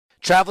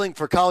Traveling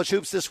for college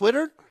hoops this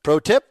winter? Pro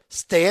tip,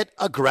 stay at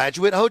a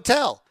graduate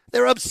hotel.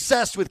 They're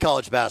obsessed with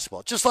college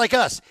basketball, just like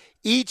us.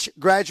 Each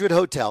graduate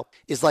hotel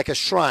is like a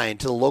shrine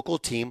to the local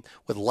team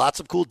with lots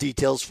of cool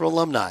details for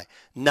alumni.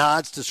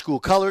 Nods to school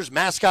colors,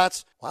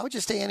 mascots. Why would you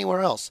stay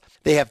anywhere else?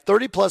 They have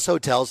 30-plus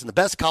hotels in the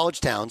best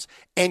college towns.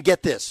 And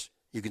get this,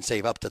 you can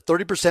save up to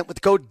 30% with the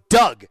code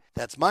DOUG.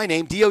 That's my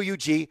name,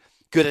 D-O-U-G.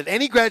 Good at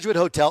any graduate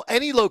hotel,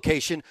 any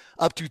location,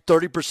 up to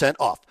 30%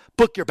 off.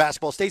 Book your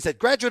basketball stays at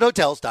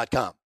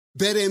graduatehotels.com.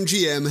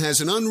 BetMGM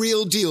has an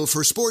unreal deal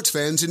for sports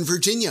fans in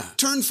Virginia.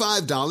 Turn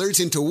 $5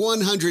 into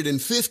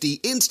 $150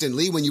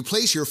 instantly when you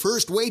place your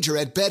first wager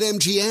at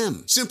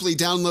BetMGM. Simply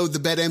download the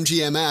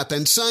BetMGM app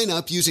and sign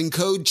up using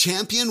code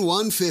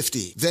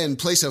CHAMPION150. Then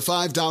place a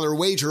 $5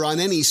 wager on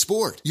any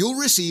sport. You'll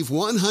receive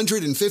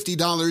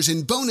 $150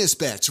 in bonus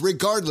bets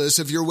regardless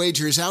of your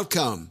wager's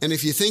outcome. And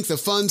if you think the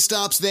fun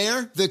stops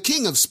there, the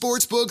King of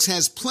Sportsbooks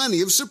has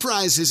plenty of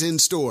surprises in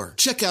store.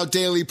 Check out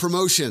daily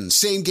promotions,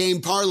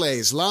 same-game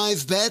parlays,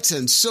 live bets,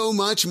 and so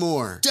much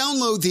more.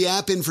 Download the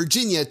app in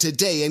Virginia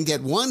today and get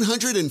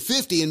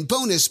 $150 in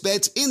bonus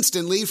bets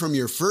instantly from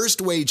your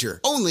first wager.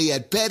 Only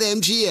at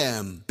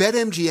BetMGM.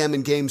 BetMGM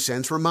and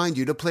GameSense remind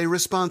you to play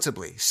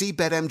responsibly. See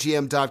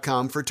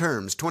BetMGM.com for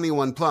terms.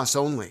 21 plus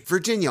only.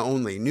 Virginia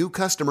only. New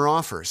customer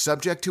offer.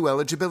 Subject to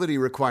eligibility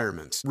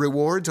requirements.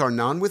 Rewards are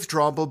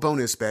non-withdrawable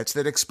bonus bets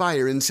that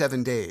expire in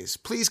 7 days.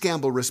 Please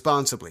gamble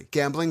responsibly.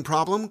 Gambling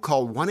problem?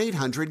 Call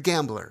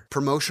 1-800-GAMBLER.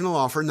 Promotional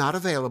offer not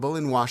available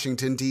in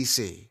Washington,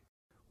 D.C.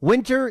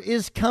 Winter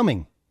is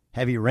coming.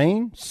 Heavy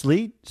rain,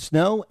 sleet,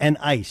 snow, and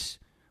ice.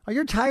 Are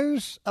your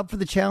tires up for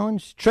the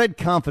challenge? Tread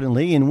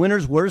confidently in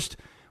winter's worst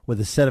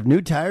with a set of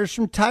new tires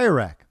from Tire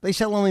Rack. They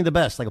sell only the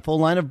best, like a full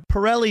line of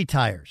Pirelli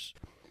tires.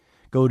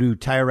 Go to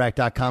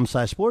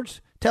TireRack.com/sports.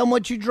 Tell them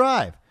what you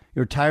drive.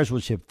 Your tires will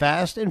ship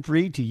fast and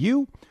free to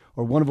you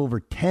or one of over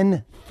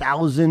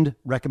 10,000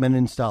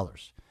 recommended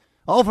installers.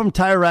 All from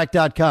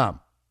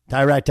TireRack.com.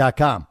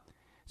 TireRack.com.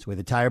 It's the way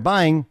the tire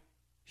buying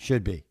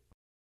should be.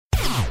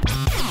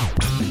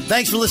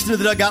 Thanks for listening to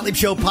the Doug Gottlieb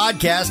Show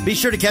podcast. Be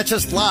sure to catch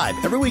us live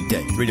every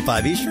weekday, 3 to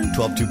 5 Eastern,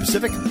 12 to 2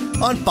 Pacific,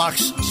 on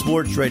Fox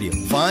Sports Radio.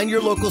 Find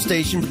your local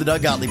station for the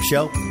Doug Gottlieb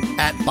Show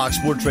at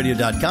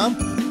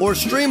foxsportsradio.com or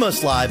stream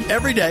us live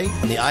every day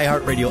on the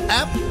iHeartRadio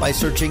app by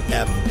searching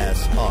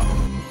FSR.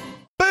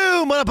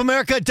 Boom! What up,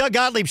 America? Doug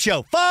Gottlieb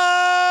Show,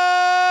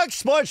 Fox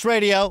Sports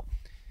Radio.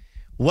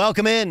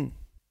 Welcome in.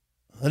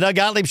 The Doug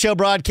Gottlieb Show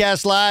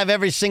broadcasts live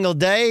every single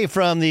day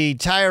from the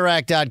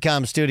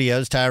TireRack.com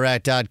studios.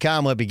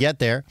 TireRack.com, what you get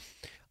there.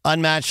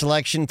 Unmatched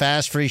selection,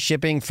 fast, free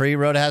shipping, free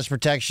road hazard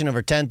protection,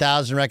 over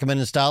 10,000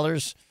 recommended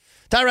installers.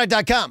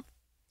 TireRack.com.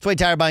 That's the way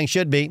tire buying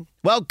should be.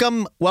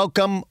 Welcome,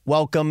 welcome,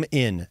 welcome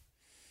in.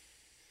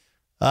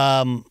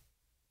 Kevin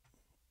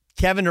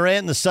Durant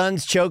and the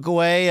Suns choke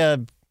away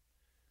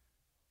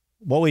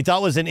what we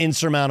thought was an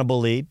insurmountable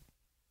lead.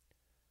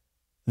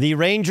 The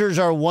Rangers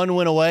are 1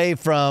 win away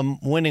from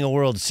winning a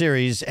World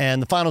Series,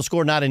 and the final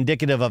score not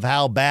indicative of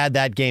how bad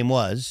that game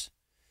was.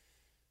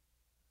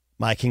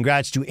 My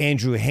congrats to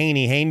Andrew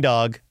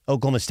Haney-Haindog,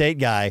 Oklahoma State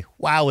guy.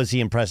 Wow, was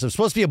he impressive.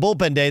 Supposed to be a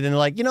bullpen day. Then they're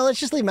like, let's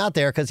just leave him out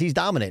there because he's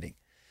dominating.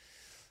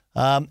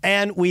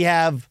 And we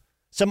have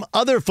some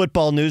other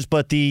football news,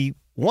 but the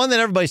one that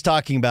everybody's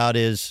talking about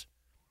is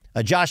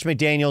Josh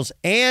McDaniels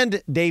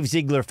and Dave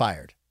Ziegler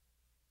fired.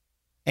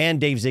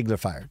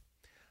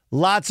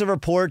 Lots of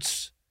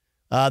reports.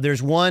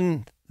 There's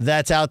one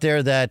that's out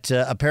there that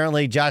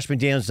apparently Josh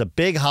McDaniels is a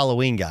big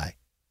Halloween guy.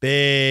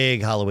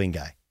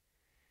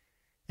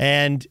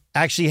 And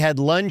actually had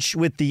lunch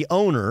with the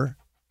owner,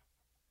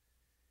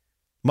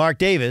 Mark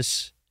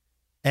Davis,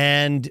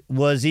 and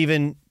was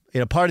even,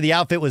 part of the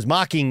outfit was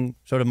mocking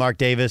sort of Mark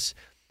Davis,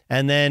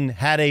 and then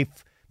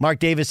Mark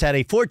Davis had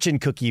a fortune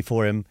cookie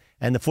for him,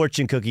 and the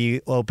fortune cookie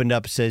opened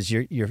up, says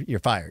you're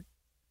fired.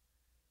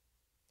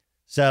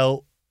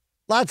 So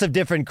lots of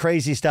different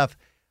crazy stuff.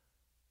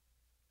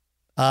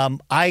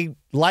 I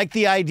like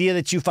the idea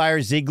that you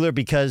fire Ziegler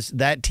because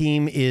that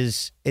team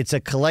it's a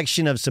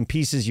collection of some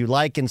pieces you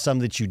like and some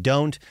that you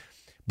don't.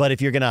 But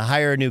if you're going to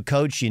hire a new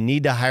coach, you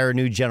need to hire a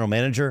new general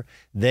manager.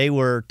 They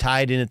were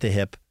tied in at the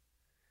hip.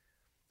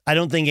 I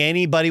don't think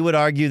anybody would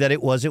argue that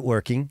it wasn't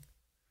working.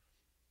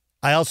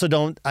 I also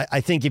don't.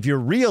 I think if you're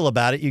real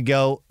about it, you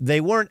go,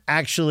 they weren't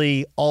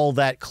actually all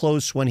that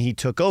close when he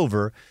took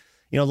over.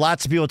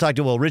 Lots of people talk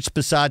to, Rich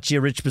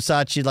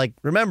Bisaccia. Like,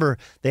 remember,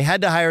 they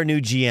had to hire a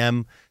new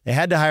GM. They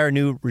had to hire a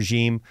new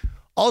regime.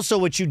 Also,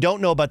 what you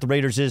don't know about the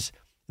Raiders is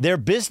their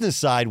business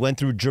side went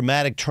through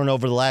dramatic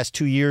turnover the last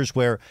 2 years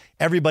where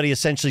everybody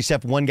essentially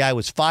except one guy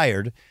was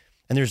fired.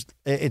 And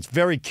it's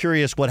very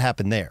curious what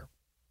happened there.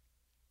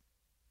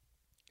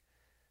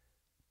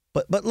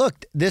 But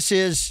look,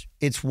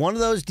 it's one of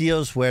those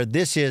deals where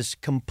this is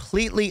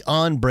completely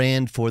on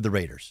brand for the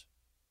Raiders.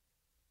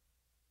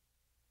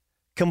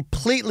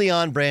 Completely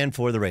on brand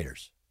for the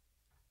Raiders.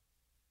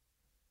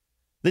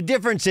 The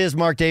difference is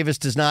Mark Davis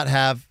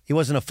he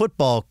wasn't a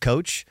football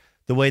coach,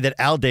 the way that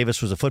Al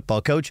Davis was a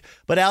football coach,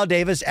 but Al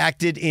Davis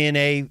acted in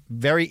a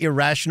very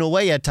irrational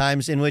way at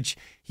times in which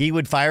he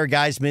would fire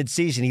guys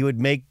midseason. He would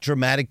make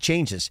dramatic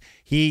changes.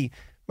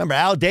 Remember,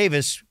 Al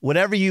Davis,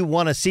 whatever you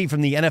want to see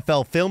from the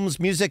NFL films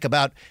music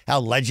about how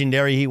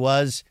legendary he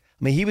was,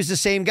 I mean, he was the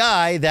same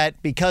guy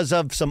that because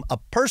of a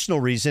personal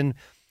reason,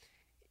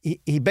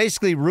 he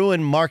basically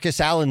ruined Marcus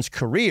Allen's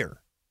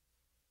career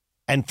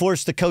and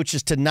forced the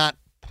coaches to not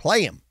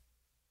play him.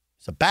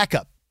 It's a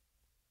backup.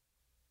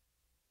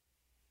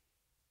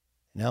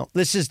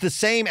 This is the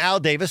same Al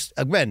Davis.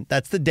 Again,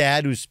 that's the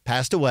dad who's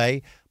passed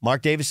away,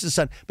 Mark Davis'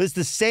 son. But it's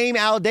the same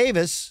Al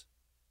Davis,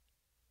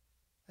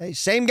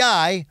 same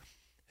guy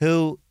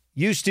who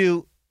used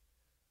to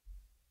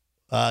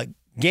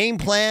game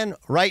plan,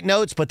 write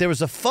notes, but there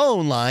was a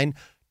phone line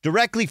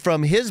directly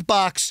from his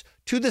box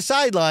to the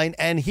sideline,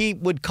 and he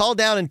would call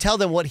down and tell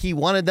them what he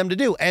wanted them to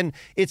do. And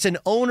it's an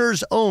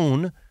owner's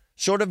own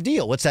sort of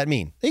deal. What's that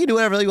mean? He can do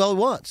whatever he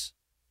wants.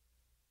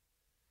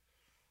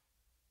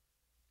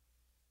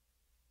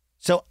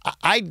 So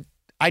I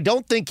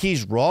don't think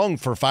he's wrong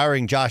for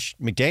firing Josh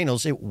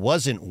McDaniels. It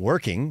wasn't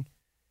working.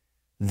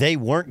 They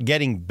weren't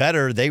getting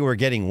better. They were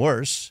getting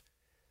worse.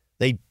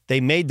 It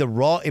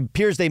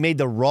appears they made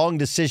the wrong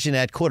decision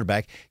at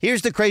quarterback.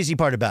 Here's the crazy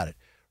part about it,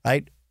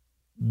 right?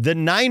 The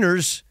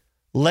Niners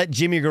let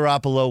Jimmy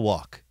Garoppolo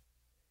walk.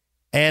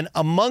 And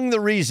among the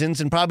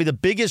reasons, and probably the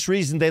biggest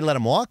reason they let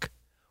him walk,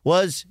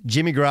 was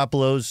Jimmy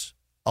Garoppolo's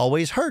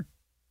always hurt,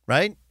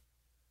 right?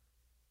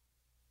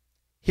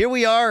 Here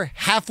we are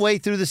halfway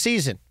through the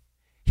season,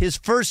 his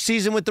first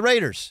season with the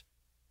Raiders.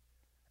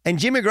 And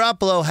Jimmy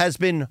Garoppolo has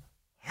been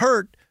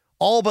hurt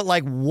all but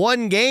like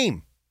one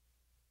game.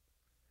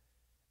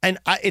 And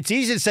it's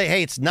easy to say,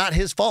 hey, it's not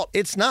his fault.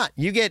 It's not.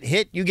 You get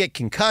hit, you get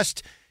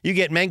concussed, you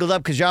get mangled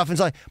up because your offense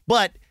line.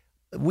 But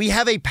we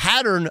have a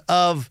pattern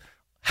of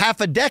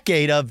half a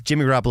decade of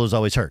Jimmy Garoppolo's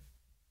always hurt.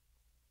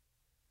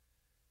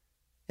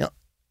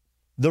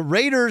 The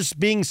Raiders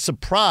being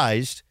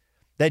surprised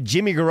that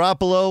Jimmy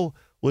Garoppolo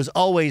was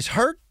always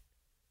hurt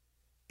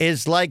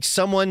is like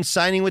someone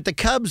signing with the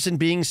Cubs and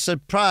being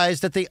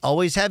surprised that they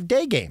always have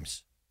day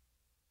games.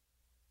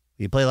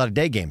 You play a lot of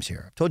day games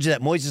here. I've told you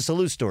that Moises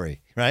Alou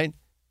story, right?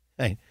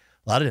 Hey,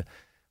 a lot of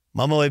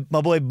my boy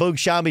Boog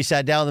Shambi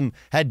sat down with him,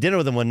 had dinner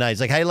with him one night.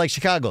 He's like, "How do you like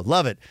Chicago?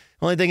 Love it.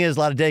 Only thing is a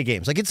lot of day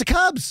games." Like, it's the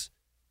Cubs.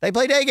 They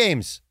play day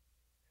games.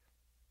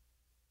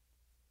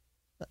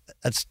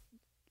 That's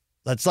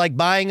like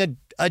buying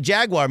a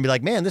Jaguar and be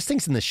like, "Man, this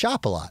thing's in the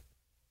shop a lot."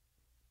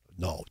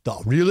 No,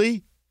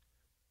 really?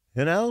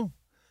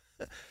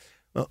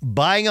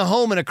 Buying a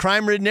home in a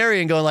crime-ridden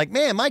area and going like,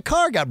 "Man, my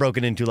car got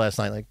broken into last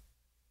night." Like,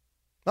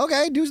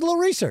 okay, do a little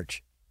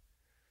research.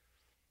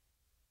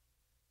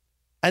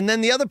 And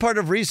then the other part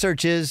of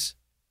research is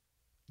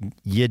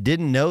you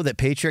didn't know that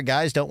Patriot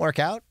guys don't work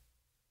out?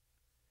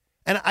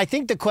 And I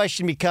think the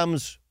question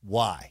becomes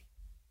why?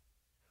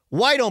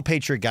 Why don't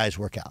Patriot guys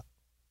work out?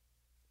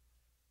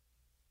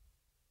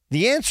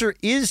 The answer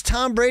is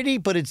Tom Brady,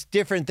 but it's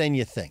different than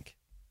you think.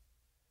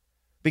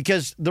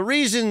 Because the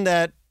reason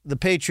that the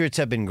Patriots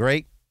have been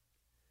great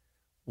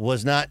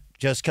was not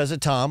just because of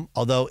Tom,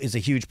 although is a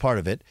huge part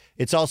of it.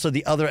 It's also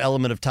the other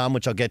element of Tom,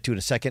 which I'll get to in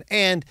a second.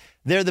 And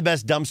they're the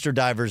best dumpster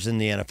divers in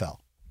the NFL,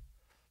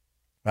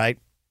 right?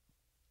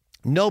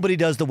 Nobody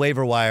does the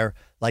waiver wire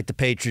like the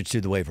Patriots do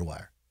the waiver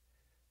wire.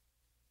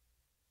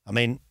 I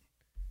mean,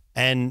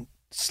 and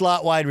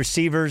slot wide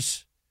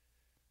receivers,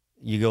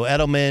 you go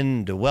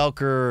Edelman to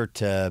Welker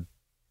to,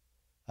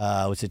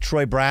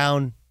 Troy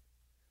Brown.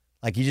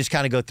 Like, you just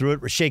kind of go through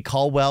it. Rashae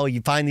Caldwell,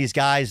 you find these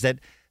guys that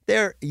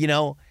they're,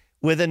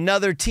 with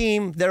another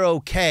team, they're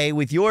okay.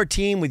 With your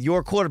team, with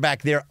your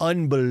quarterback, they're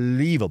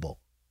unbelievable.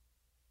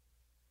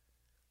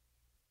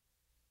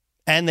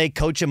 And they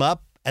coach them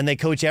up, and they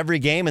coach every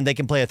game, and they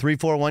can play a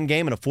 3-4 one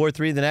game and a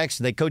 4-3 the next,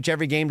 and they coach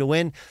every game to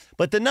win.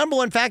 But the number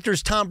one factor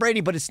is Tom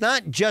Brady, but it's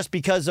not just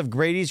because of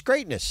Brady's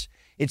greatness.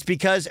 It's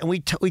because, and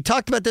we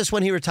talked about this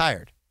when he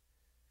retired,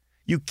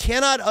 you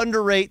cannot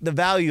underrate the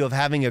value of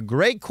having a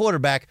great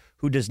quarterback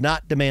who does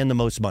not demand the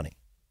most money.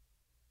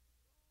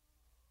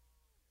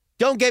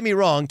 Don't get me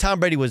wrong, Tom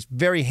Brady was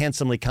very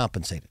handsomely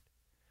compensated.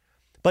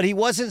 But he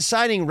wasn't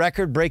signing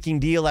record-breaking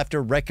deal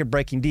after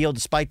record-breaking deal,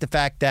 despite the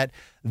fact that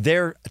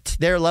their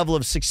level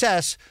of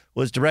success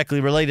was directly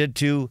related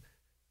to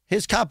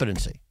his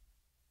competency.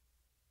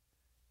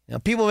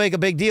 People make a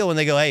big deal when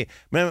they go, hey,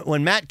 remember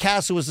when Matt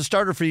Castle was the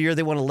starter for a year,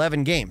 they won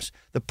 11 games.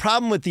 The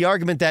problem with the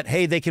argument that,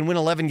 hey, they can win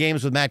 11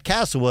 games with Matt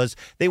Castle was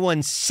they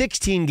won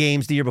 16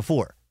 games the year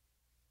before.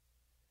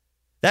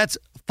 That's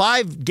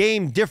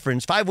 5-win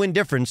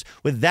difference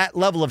with that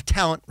level of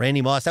talent.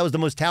 Randy Moss, that was the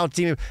most talented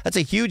team. That's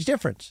a huge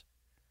difference.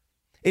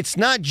 It's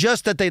not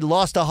just that they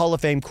lost a Hall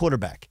of Fame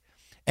quarterback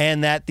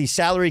and that the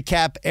salary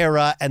cap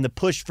era and the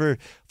push for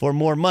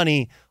more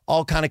money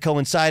all kind of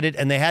coincided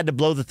and they had to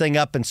blow the thing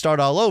up and start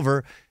all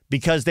over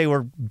because they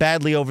were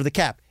badly over the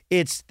cap.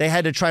 They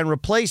had to try and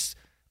replace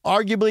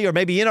arguably or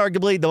maybe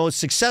inarguably the most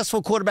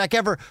successful quarterback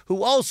ever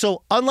who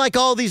also, unlike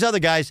all these other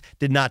guys,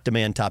 did not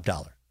demand top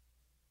dollar.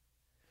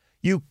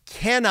 You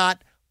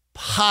cannot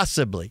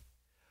possibly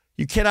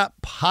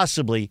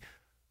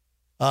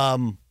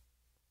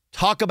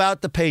talk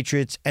about the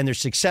Patriots and their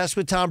success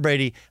with Tom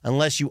Brady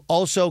unless you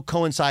also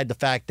coincide the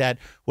fact that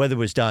whether it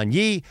was Don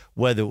Yee,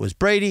 whether it was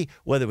Brady,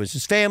 whether it was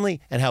his family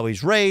and how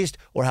he's raised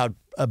or how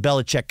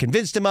Belichick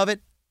convinced him of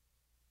it,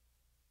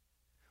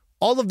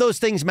 all of those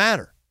things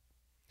matter.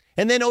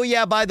 And then, oh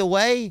yeah, by the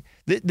way,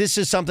 this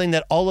is something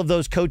that all of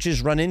those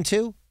coaches run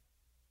into,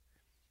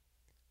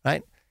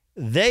 right?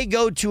 They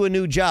go to a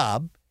new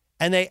job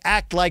and they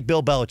act like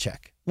Bill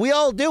Belichick. We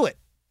all do it.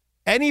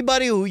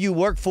 Anybody who you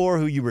work for,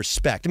 who you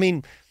respect. I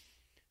mean,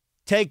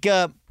 take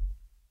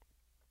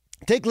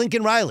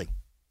Lincoln Riley,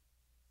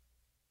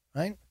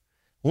 right?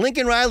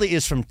 Lincoln Riley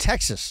is from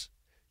Texas.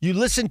 You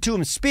listen to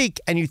him speak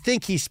and you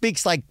think he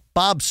speaks like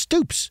Bob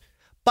Stoops.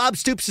 Bob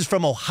Stoops is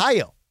from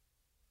Ohio.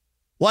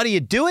 Why do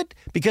you do it?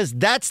 Because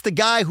that's the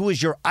guy who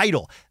is your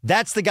idol.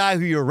 That's the guy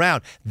who you're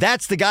around.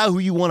 That's the guy who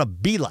you want to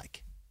be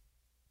like.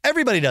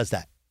 Everybody does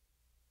that.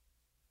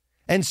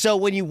 And so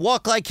when you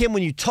walk like him,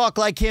 when you talk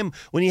like him,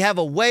 when you have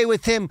a way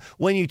with him,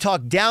 when you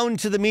talk down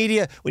to the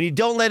media, when you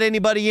don't let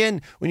anybody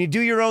in, when you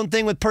do your own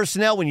thing with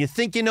personnel, when you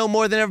think you know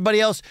more than everybody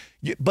else.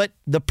 But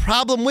the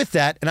problem with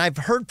that, and I've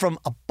heard from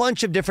a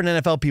bunch of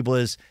different NFL people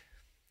is,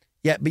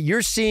 yeah, but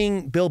you're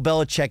seeing Bill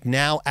Belichick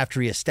now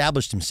after he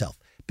established himself.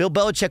 Bill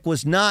Belichick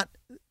was not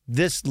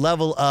this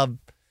level of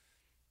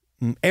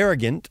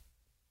arrogant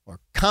or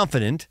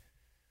confident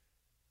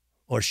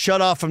or shut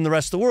off from the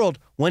rest of the world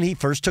when he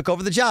first took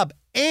over the job.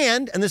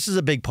 And this is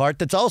a big part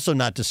that's also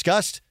not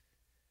discussed,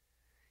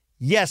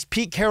 yes,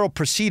 Pete Carroll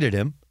preceded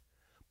him,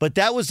 but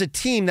that was a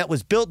team that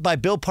was built by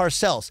Bill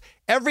Parcells.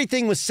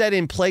 Everything was set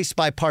in place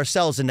by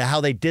Parcells into how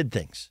they did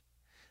things.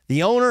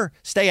 The owner,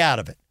 stay out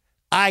of it.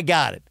 I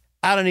got it.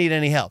 I don't need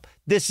any help.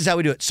 This is how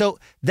we do it. So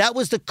that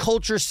was the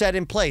culture set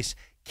in place.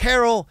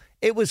 Carroll,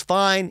 it was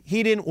fine.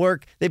 He didn't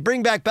work. They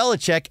bring back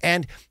Belichick,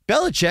 and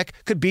Belichick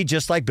could be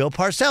just like Bill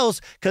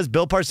Parcells because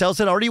Bill Parcells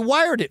had already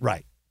wired it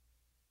right.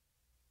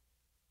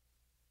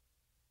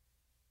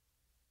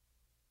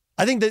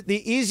 I think that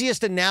the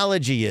easiest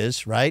analogy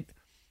is, right,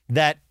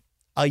 that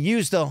I'll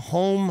use the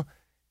home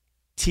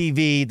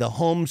TV, the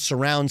home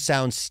surround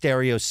sound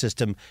stereo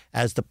system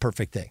as the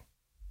perfect thing.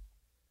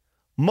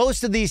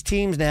 Most of these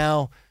teams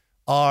now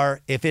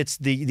are, if it's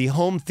the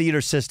home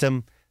theater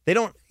system, you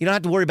don't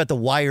have to worry about the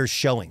wires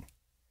showing,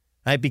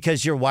 right?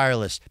 Because you're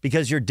wireless,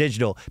 because you're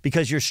digital,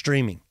 because you're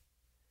streaming,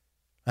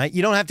 right?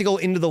 You don't have to go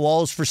into the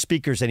walls for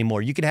speakers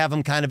anymore. You can have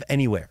them kind of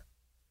anywhere,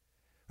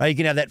 right? You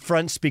can have that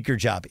front speaker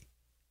jobby.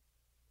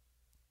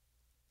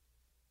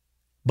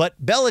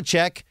 But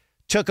Belichick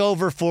took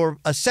over for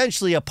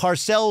essentially a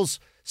Parcells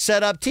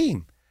set-up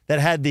team that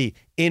had the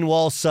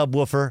in-wall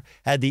subwoofer,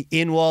 had the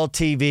in-wall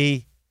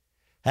TV,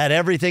 had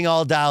everything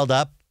all dialed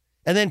up.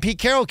 And then Pete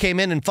Carroll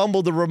came in and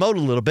fumbled the remote a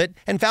little bit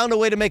and found a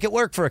way to make it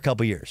work for a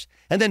couple years.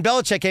 And then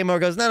Belichick came over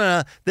and goes,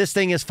 no, this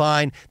thing is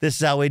fine.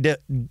 This is how we do.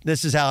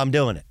 This is how I'm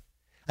doing it.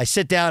 I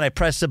sit down, I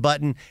press the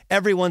button.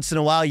 Every once in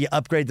a while, you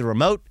upgrade the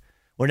remote,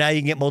 where now you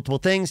can get multiple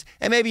things,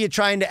 and maybe you're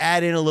trying to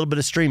add in a little bit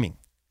of streaming.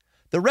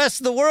 The rest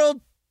of the world,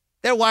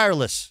 they're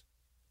wireless.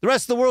 The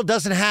rest of the world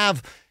doesn't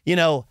have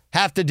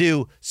to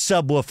do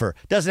subwoofer,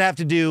 doesn't have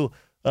to do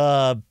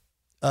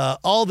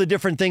all the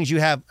different things you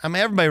have. I mean,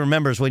 everybody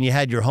remembers when you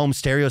had your home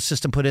stereo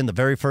system put in the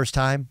very first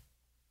time.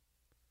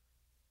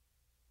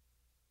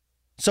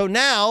 So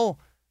now,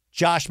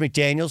 Josh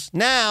McDaniels,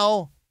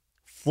 now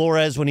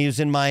Flores when he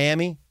was in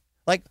Miami.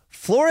 Like,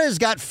 Flores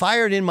got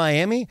fired in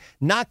Miami,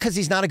 not because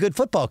he's not a good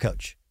football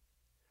coach.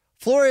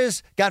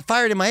 Flores got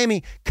fired in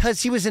Miami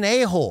because he was an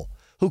a-hole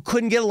who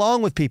couldn't get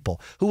along with people,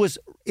 who was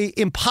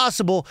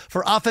impossible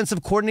for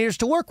offensive coordinators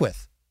to work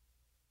with.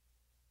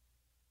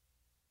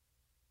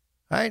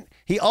 Right?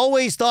 He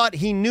always thought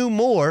he knew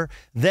more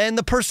than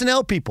the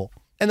personnel people,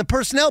 and the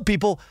personnel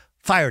people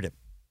fired him.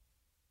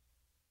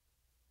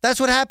 That's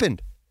what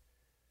happened.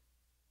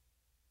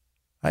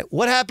 Right?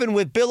 What happened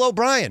with Bill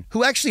O'Brien,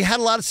 who actually had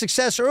a lot of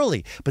success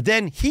early, but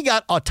then he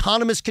got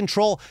autonomous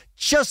control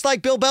just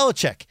like Bill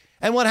Belichick.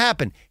 And what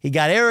happened? He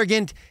got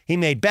arrogant. He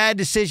made bad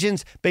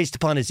decisions based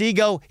upon his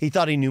ego. He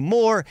thought he knew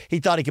more. He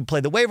thought he could play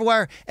the waiver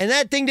wire. And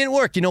that thing didn't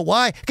work. You know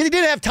why? Because he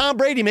didn't have Tom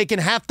Brady making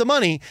half the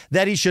money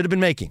that he should have been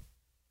making.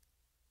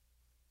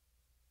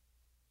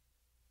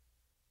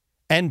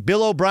 And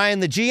Bill O'Brien,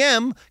 the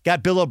GM,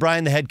 got Bill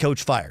O'Brien, the head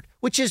coach, fired,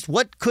 which is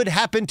what could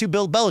happen to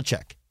Bill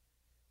Belichick.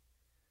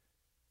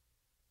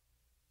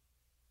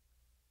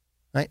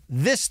 Right?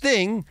 This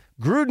thing,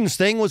 Gruden's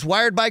thing, was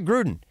wired by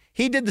Gruden.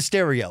 He did the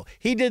stereo.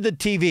 He did the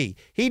TV.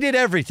 He did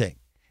everything.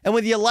 And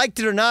whether you liked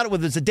it or not,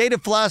 whether it's a data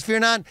philosophy or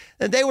not,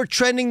 they were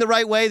trending the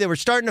right way. They were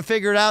starting to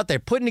figure it out. They're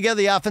putting together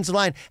the offensive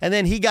line. And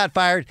then he got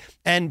fired,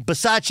 and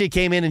Bisaccia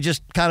came in and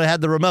just kind of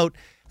had the remote.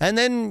 And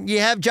then you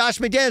have Josh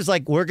McDaniels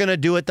like, we're going to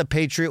do it the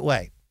Patriot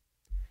way.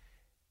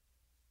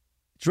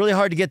 It's really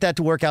hard to get that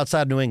to work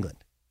outside New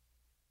England.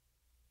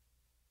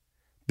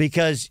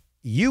 Because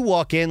you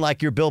walk in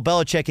like you're Bill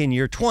Belichick in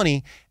year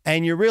 20,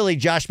 and you're really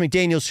Josh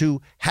McDaniels,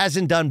 who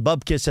hasn't done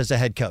bupkis as a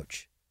head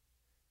coach.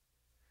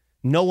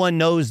 No one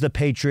knows the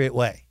Patriot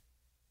way.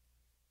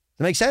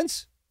 that make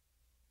sense?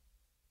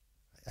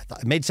 I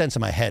thought it made sense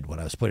in my head when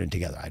I was putting it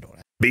together. I don't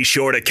know. Be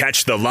sure to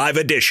catch the live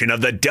edition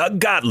of the Doug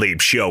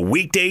Gottlieb Show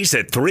weekdays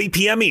at 3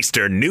 p.m.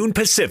 Eastern, noon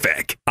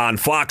Pacific on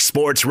Fox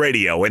Sports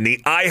Radio and the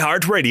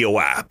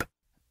iHeartRadio app.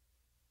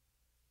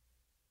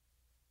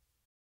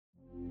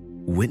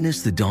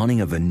 Witness the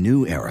dawning of a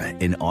new era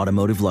in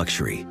automotive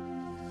luxury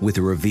with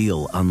a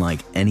reveal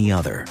unlike any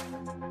other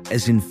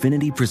as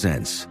Infiniti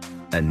presents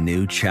a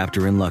new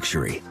chapter in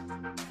luxury,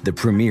 the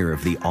premiere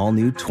of the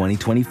all-new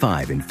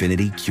 2025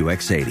 Infiniti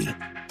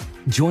QX80.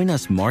 Join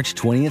us March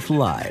 20th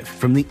live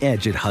from the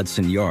Edge at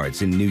Hudson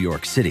Yards in New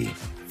York City,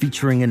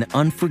 featuring an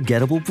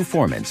unforgettable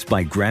performance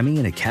by Grammy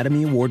and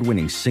Academy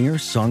Award-winning singer,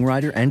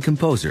 songwriter, and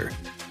composer,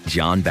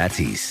 Jon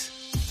Batiste.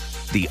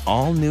 The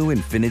all-new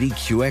Infiniti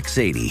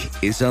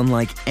QX80 is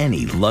unlike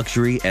any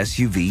luxury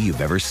SUV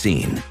you've ever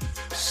seen.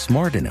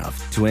 Smart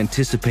enough to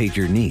anticipate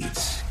your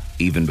needs,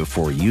 even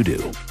before you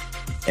do.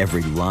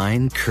 Every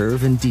line,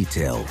 curve, and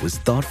detail was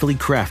thoughtfully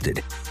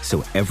crafted,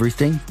 so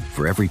everything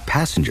for every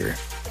passenger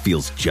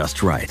feels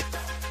just right.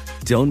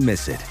 Don't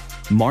miss it.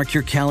 Mark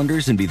your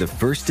calendars and be the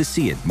first to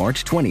see it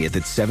March 20th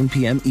at 7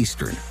 p.m.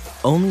 Eastern,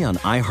 only on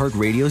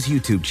iHeartRadio's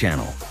YouTube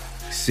channel.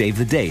 Save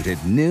the date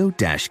at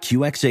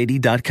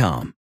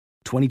new-QX80.com.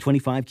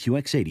 2025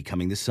 QX80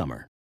 coming this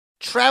summer.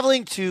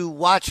 Traveling to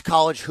watch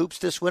college hoops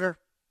this winter?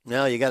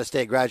 No, you got to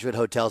stay at Graduate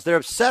Hotels. They're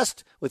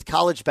obsessed with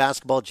college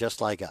basketball just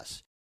like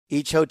us.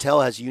 Each hotel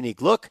has a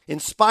unique look,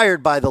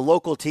 inspired by the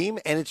local team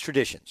and its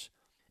traditions.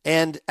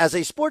 And as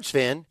a sports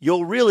fan,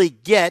 you'll really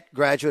get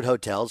Graduate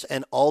Hotels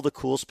and all the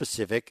cool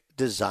specific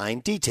design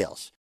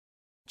details.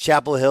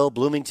 Chapel Hill,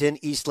 Bloomington,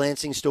 East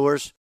Lansing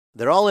stores,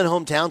 they're all in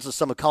hometowns of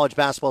some of college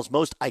basketball's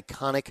most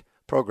iconic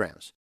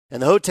programs.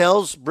 And the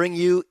hotels bring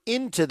you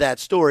into that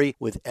story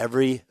with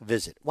every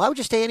visit. Why would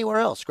you stay anywhere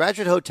else?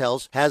 Graduate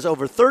Hotels has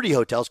over 30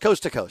 hotels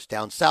coast to coast,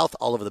 down south,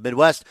 all over the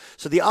Midwest.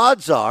 So the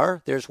odds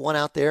are there's one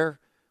out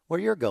there where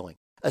you're going,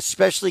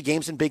 especially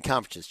games and big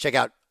conferences. Check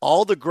out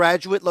all the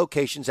Graduate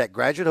locations at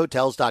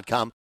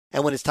graduatehotels.com.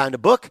 And when it's time to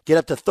book, get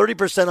up to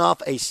 30%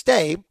 off a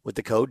stay with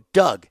the code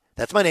DOUG.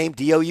 That's my name,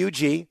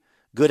 D-O-U-G.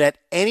 Good at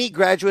any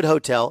Graduate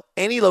hotel,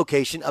 any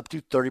location, up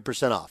to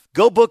 30% off.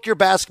 Go book your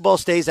basketball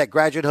stays at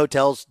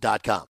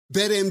graduatehotels.com.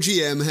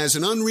 BetMGM has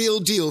an unreal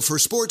deal for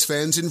sports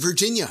fans in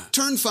Virginia.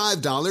 Turn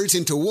 $5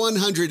 into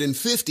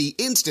 $150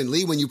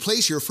 instantly when you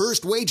place your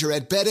first wager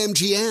at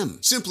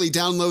BetMGM. Simply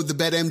download the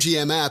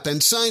BetMGM app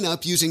and sign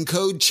up using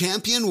code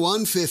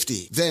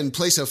Champion150. Then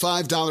place a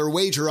 $5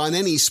 wager on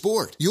any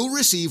sport. You'll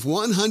receive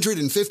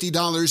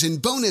 $150 in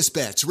bonus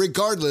bets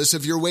regardless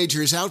of your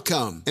wager's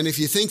outcome. And if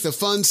you think the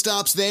fun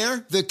stops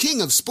there, the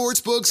king of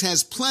sportsbooks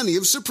has plenty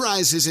of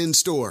surprises in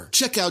store.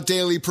 Check out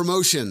daily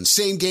promotions,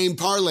 same-game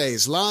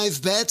parlays,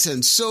 live bets,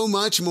 and so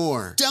much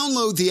more.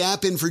 Download the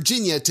app in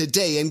Virginia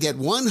today and get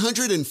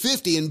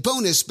 $150 in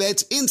bonus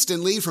bets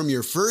instantly from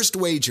your first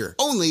wager.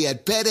 Only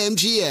at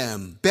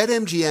BetMGM.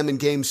 BetMGM and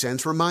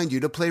GameSense remind you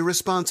to play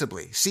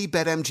responsibly. See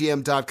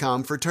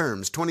BetMGM.com for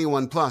terms.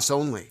 21 plus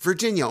only.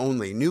 Virginia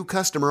only. New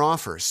customer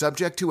offer.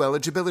 Subject to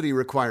eligibility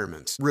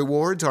requirements.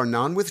 Rewards are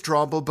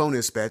non-withdrawable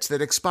bonus bets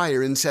that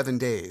expire in 7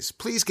 days.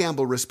 Please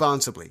gamble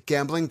responsibly.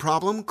 Gambling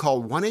problem?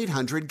 Call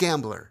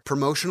 1-800-GAMBLER.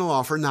 Promotional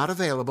offer not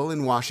available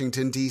in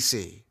Washington,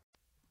 D.C.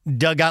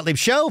 Doug Gottlieb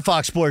Show,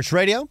 Fox Sports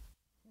Radio.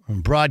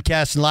 I'm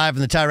broadcasting live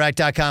from the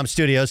TireRack.com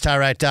studios,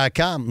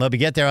 TireRack.com. Love to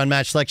get there.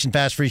 Unmatched selection,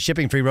 fast, free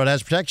shipping, free road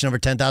hazard protection, over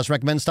 10,000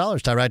 recommended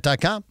installers,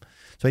 TireRack.com.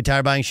 That's the way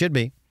tire buying should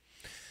be.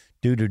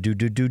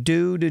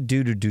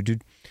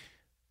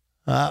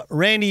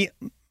 Randy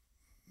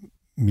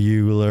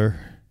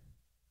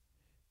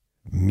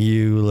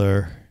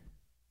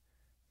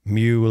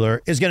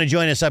Mueller is going to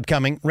join us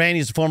upcoming.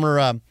 Randy's the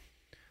former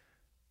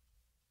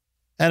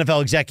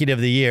NFL Executive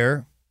of the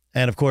Year.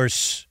 And, of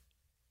course,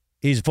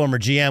 he's a former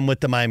GM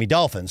with the Miami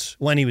Dolphins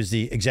when he was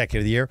the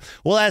Executive of the Year.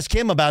 We'll ask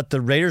him about the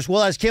Raiders.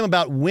 We'll ask him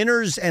about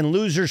winners and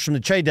losers from the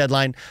trade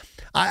deadline.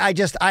 I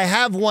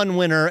have one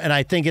winner, and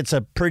I think it's a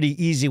pretty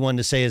easy one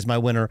to say is my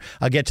winner.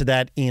 I'll get to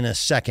that in a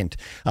second.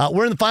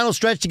 We're in the final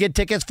stretch to get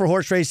tickets for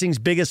horse racing's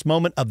biggest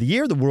moment of the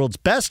year. The world's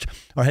best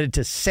are headed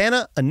to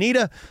Santa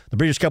Anita, the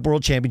Breeders' Cup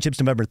World Championships,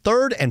 November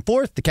 3rd and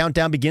 4th. The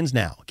countdown begins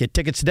now. Get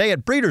tickets today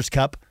at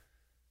breederscup.com.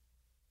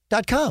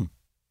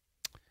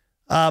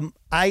 I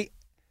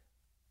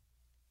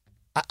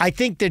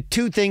think that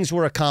two things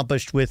were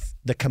accomplished with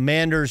the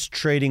Commanders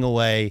trading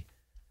away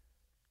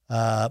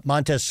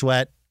Montez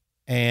Sweat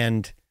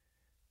and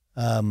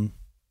and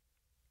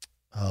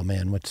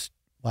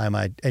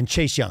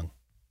Chase Young.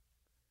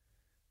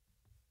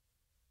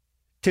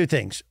 Two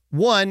things.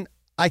 One,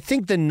 I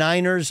think the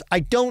Niners, I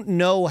don't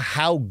know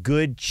how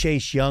good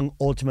Chase Young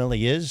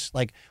ultimately is.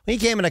 Like, when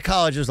he came into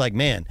college, it was like,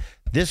 man,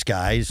 this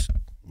guy's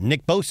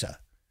Nick Bosa.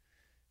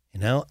 You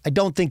know, I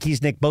don't think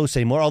he's Nick Bosa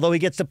anymore, although he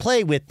gets to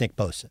play with Nick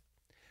Bosa.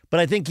 But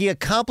I think he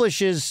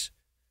accomplishes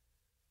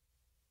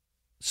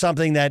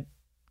something that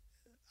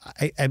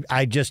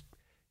I just,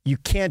 you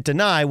can't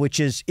deny, which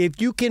is if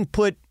you can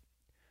put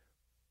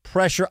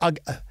pressure.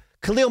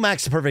 Khalil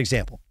Mack's the perfect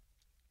example.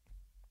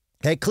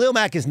 Okay, Khalil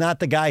Mack is not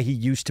the guy he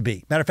used to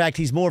be. Matter of fact,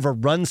 he's more of a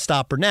run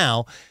stopper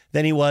now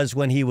than he was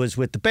when he was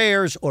with the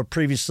Bears or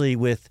previously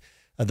with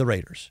the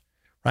Raiders,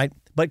 right?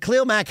 But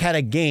Khalil Mack had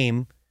a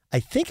game, I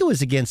think it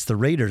was against the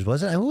Raiders,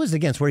 wasn't it? Who was it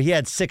against, where he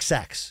had 6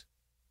 sacks?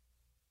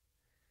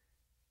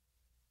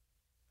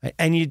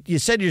 And you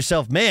said to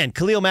yourself, man,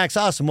 Khalil Mack's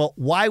awesome. Well,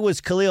 why was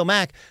Khalil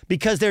Mack?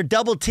 Because they're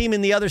double teaming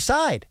the other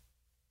side.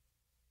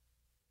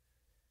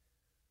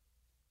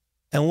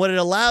 And what it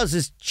allows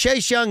is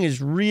Chase Young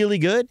is really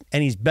good,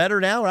 and he's better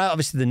now. Right?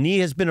 Obviously, the knee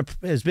has been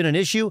an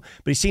issue,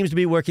 but he seems to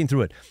be working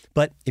through it.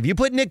 But if you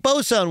put Nick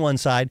Bosa on one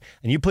side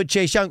and you put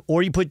Chase Young,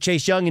 or you put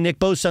Chase Young and Nick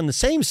Bosa on the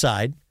same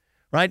side,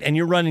 right, and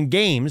you're running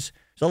games,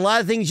 there's a lot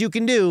of things you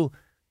can do.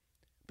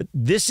 But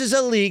this is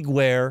a league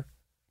where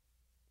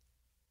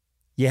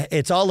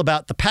it's all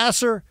about the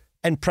passer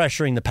and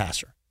pressuring the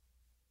passer.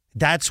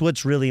 That's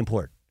what's really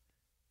important.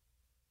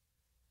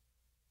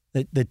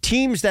 The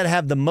teams that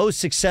have the most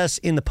success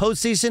in the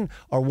postseason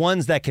are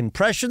ones that can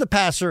pressure the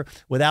passer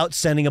without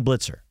sending a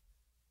blitzer.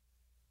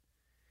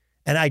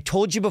 And I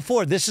told you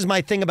before, this is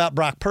my thing about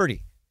Brock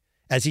Purdy,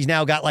 as he's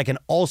now got like an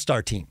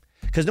all-star team.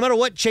 Because no matter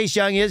what Chase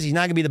Young is, he's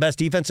not going to be the best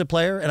defensive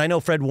player. And I know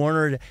Fred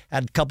Warner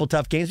had a couple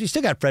tough games. You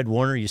still got Fred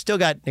Warner. You still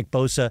got Nick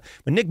Bosa.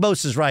 When Nick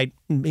Bosa's right,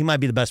 he might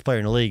be the best player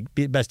in the league,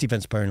 be the best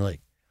defensive player in the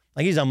league.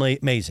 Like, he's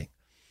amazing.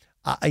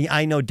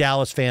 I know,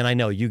 Dallas fan, I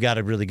know. You got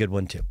a really good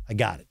one too. I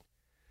got it.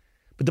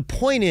 But the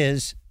point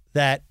is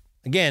that,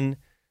 again,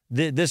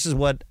 this is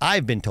what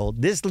I've been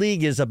told. This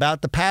league is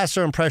about the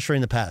passer and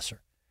pressuring the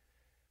passer.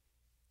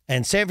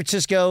 And San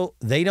Francisco,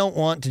 they don't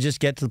want to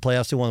just get to the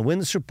playoffs. They want to win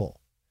the Super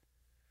Bowl.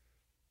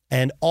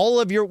 And all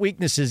of your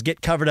weaknesses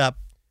get covered up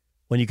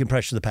when you can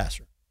pressure the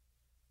passer.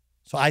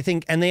 So I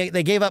think, and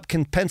they gave up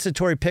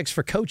compensatory picks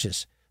for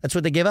coaches. That's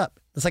what they gave up.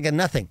 It's like a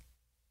nothing.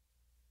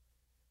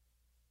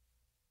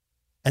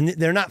 And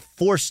they're not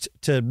forced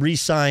to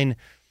re-sign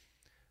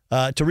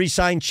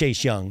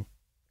Chase Young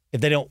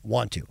if they don't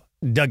want to.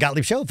 Doug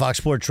Gottlieb Show, Fox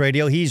Sports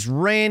Radio. He's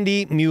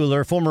Randy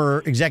Mueller,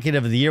 former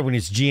executive of the year when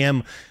he's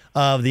GM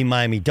of the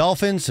Miami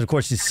Dolphins. And of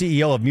course, he's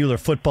CEO of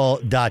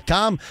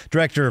MuellerFootball.com,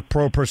 director of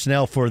pro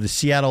personnel for the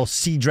Seattle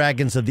Sea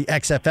Dragons of the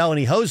XFL, and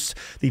he hosts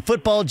the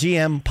Football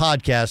GM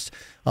podcast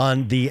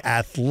on The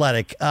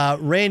Athletic.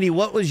 Randy,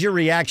 what was your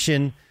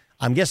reaction?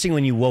 I'm guessing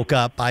when you woke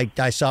up.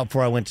 I saw it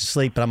before I went to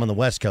sleep, but I'm on the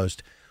West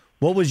Coast.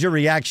 What was your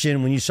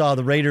reaction when you saw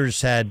the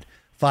Raiders had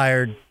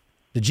fired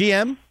the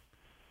GM,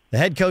 the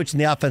head coach,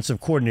 and the offensive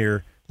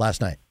coordinator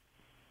last night?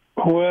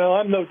 Well,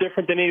 I'm no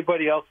different than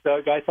anybody else,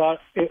 Doug. I thought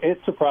it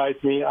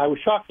surprised me. I was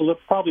shocked,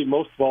 probably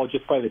most of all,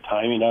 just by the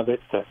timing of it.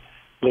 The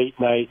late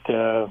night,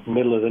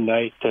 middle of the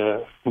night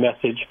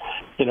message.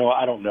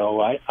 I don't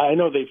know. I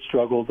know they've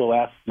struggled the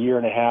last year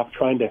and a half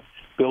trying to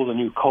build a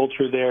new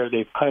culture there.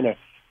 They've kind of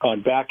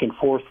gone back and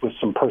forth with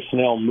some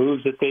personnel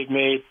moves that they've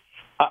made.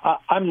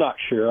 I'm not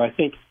sure. I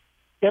think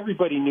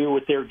everybody knew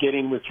what they were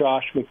getting with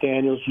Josh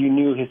McDaniels. You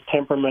knew his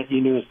temperament.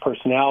 You knew his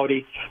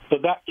personality. So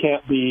that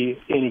can't be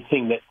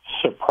anything that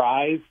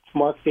surprised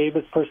Mark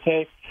Davis, per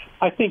se.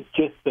 I think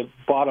just the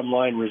bottom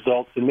line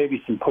results and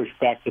maybe some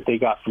pushback that they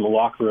got from the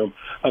locker room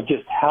of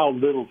just how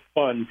little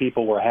fun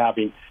people were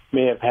having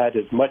may have had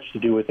as much to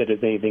do with it as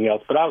anything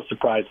else. But I was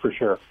surprised for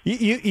sure.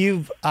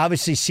 You've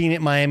obviously seen it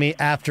in Miami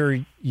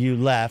after you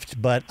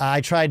left, but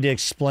I tried to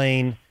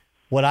explain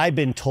what I've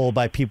been told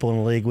by people in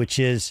the league, which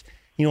is,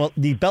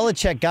 the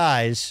Belichick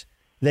guys,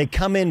 they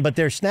come in, but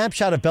their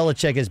snapshot of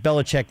Belichick is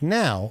Belichick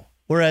now,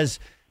 whereas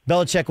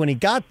Belichick, when he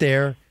got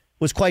there,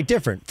 was quite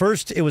different.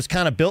 First, it was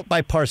kind of built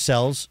by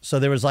Parcells, so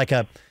there was like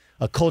a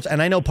cult,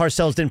 and I know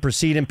Parcells didn't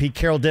precede him, Pete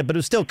Carroll did, but it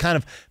was still kind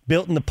of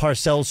built in the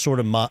Parcells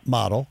sort of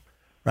model,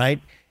 right?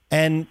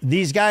 And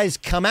these guys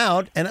come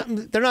out, and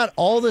they're not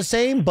all the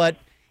same, but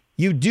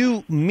you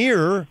do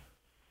mirror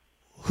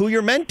who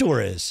your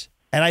mentor is.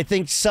 And I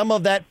think some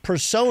of that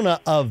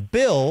persona of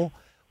Bill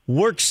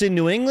works in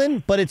New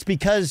England, but it's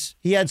because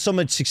he had so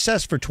much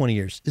success for 20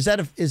 years. Is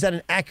that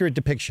an accurate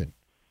depiction?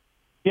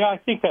 Yeah, I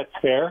think that's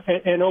fair.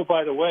 And oh,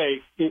 by the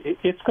way,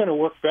 it's going to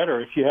work better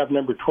if you have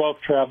number 12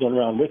 traveling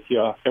around with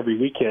you every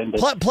weekend.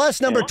 Plus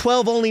number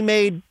 12 only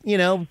made,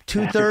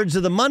 2/3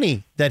 of the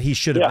money that he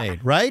should have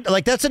made, right?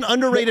 Like, that's an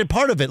underrated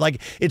part of it.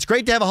 Like, it's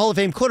great to have a Hall of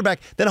Fame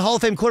quarterback. Then a Hall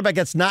of Fame quarterback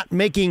that's not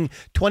making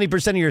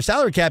 20% of your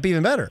salary cap,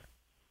 even better.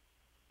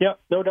 Yeah,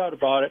 no doubt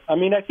about it. I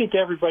mean, I think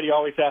everybody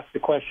always asks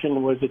the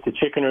question, was it the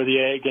chicken or the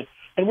egg?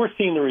 And we're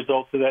seeing the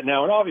results of that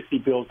now. And obviously,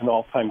 Bill's an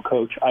all-time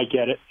coach. I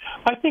get it.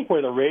 I think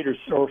where the Raiders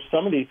or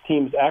some of these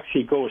teams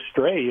actually go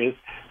astray is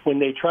when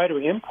they try to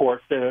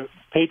import the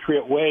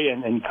Patriot way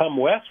and come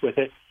west with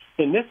it.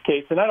 In this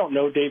case, and I don't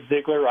know Dave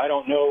Ziegler, I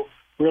don't know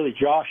really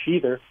Josh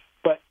either,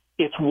 but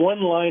it's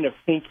one line of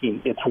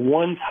thinking. It's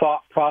one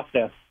thought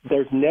process.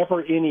 There's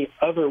never any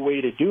other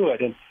way to do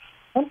it. And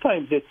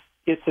sometimes it's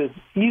as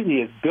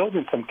easy as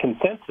building some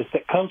consensus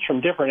that comes from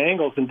different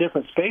angles and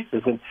different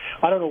spaces. And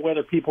I don't know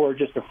whether people are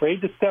just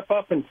afraid to step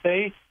up and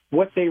say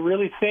what they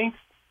really think,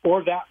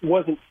 or that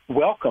wasn't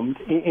welcomed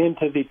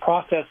into the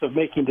process of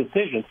making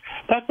decisions.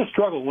 That's a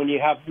struggle when you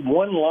have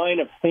one line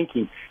of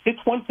thinking. It's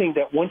one thing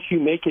that once you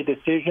make a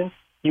decision,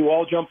 you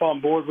all jump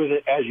on board with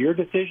it as your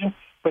decision,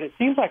 but it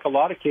seems like a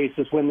lot of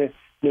cases when the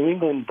New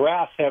England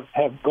brass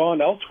have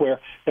gone elsewhere,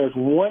 there's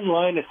one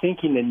line of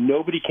thinking and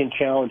nobody can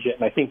challenge it,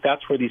 and I think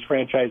that's where these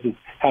franchises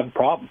have a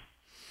problem.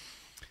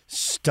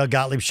 Doug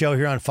Gottlieb Show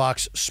here on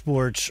Fox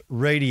Sports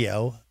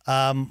Radio.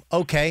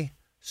 Okay,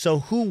 so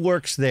who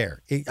works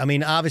there? I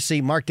mean,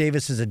 obviously, Mark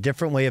Davis is a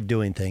different way of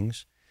doing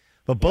things,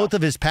 but both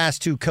of his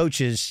past two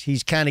coaches,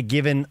 he's kind of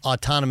given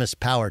autonomous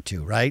power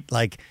to, right?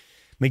 Like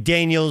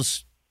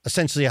McDaniels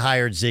essentially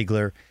hired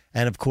Ziegler,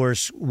 and of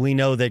course, we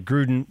know that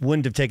Gruden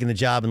wouldn't have taken the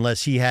job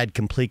unless he had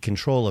complete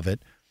control of it.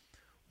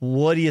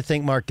 What do you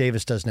think Mark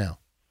Davis does now?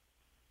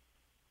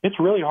 It's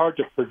really hard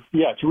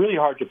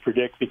to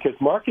predict because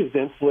Mark is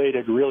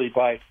insulated really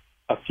by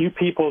a few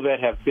people that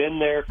have been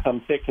there,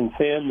 come thick and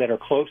thin, that are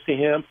close to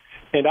him.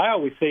 And I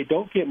always say,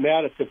 don't get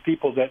mad at the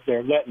people that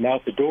they're letting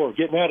out the door.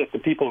 Get mad at the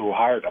people who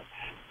hired them.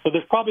 So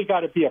there's probably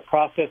got to be a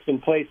process in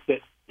place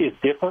that is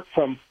different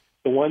from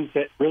the ones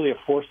that really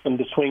have forced them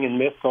to swing and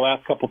miss the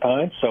last couple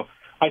times. So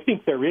I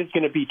think there is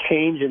going to be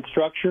change in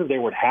structure. There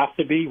would have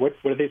to be. What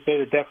do they say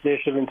the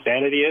definition of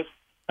insanity is?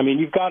 I mean,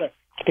 you've got to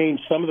change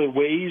some of the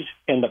ways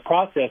and the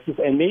processes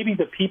and maybe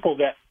the people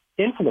that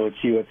influence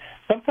you. And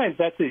sometimes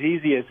that's as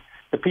easy as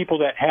the people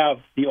that have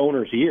the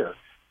owner's ear.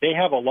 They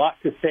have a lot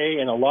to say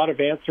and a lot of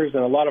answers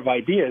and a lot of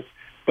ideas,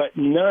 but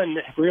none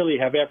really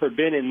have ever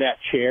been in that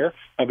chair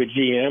of a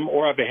GM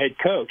or of a head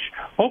coach.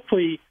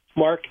 Hopefully,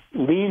 Mark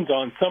leans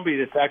on somebody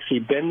that's actually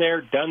been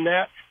there, done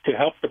that, to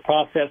help the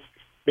process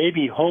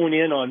maybe hone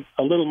in on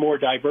a little more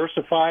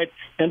diversified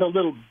and a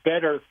little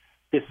better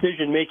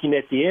decision-making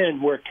at the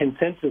end where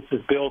consensus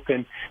is built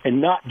and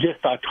not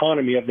just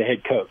autonomy of the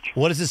head coach.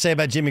 What does it say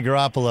about Jimmy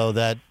Garoppolo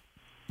that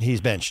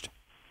he's benched?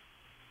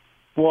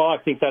 Well, I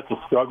think that's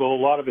a struggle. A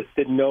lot of us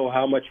didn't know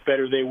how much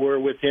better they were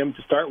with him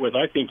to start with.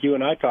 I think you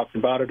and I talked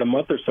about it a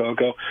month or so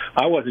ago.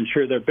 I wasn't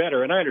sure they're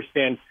better, and I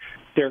understand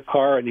Derek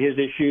Carr and his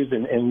issues,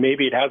 and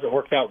maybe it hasn't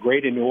worked out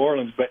great in New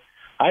Orleans, but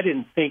I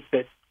didn't think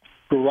that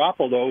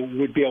Garoppolo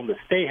would be able to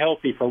stay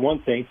healthy for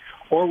one thing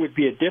or would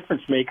be a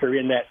difference maker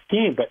in that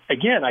scheme. But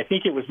again, I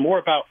think it was more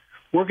about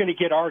we're going to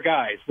get our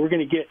guys. We're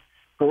going to get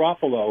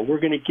Garoppolo. We're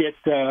going to get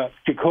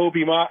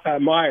Jacoby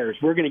Myers.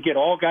 We're going to get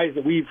all guys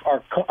that we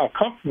are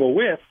comfortable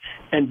with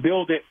and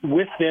build it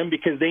with them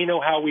because they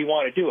know how we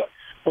want to do it.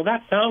 Well,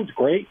 that sounds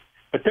great,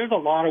 but there's a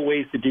lot of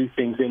ways to do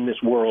things in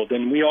this world,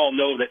 and we all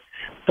know that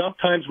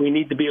sometimes we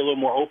need to be a little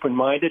more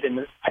open-minded, and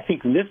I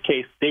think in this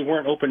case they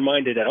weren't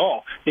open-minded at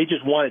all. They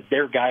just wanted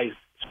their guys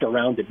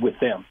surrounded with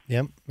them.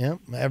 Yep.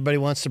 Everybody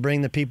wants to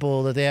bring the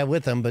people that they have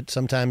with them, but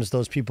sometimes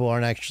those people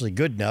aren't actually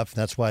good enough.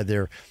 That's why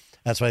they're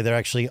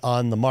actually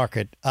on the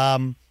market.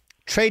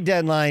 Trade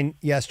deadline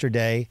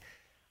yesterday.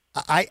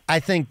 I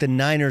think the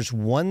Niners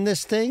won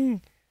this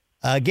thing.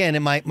 Again,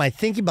 in my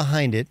thinking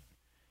behind it,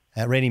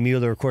 Randy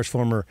Mueller, of course,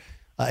 former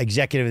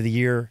Executive of the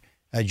Year,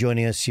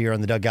 joining us here on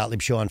the Doug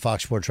Gottlieb Show on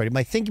Fox Sports Radio.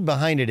 My thinking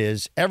behind it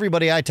is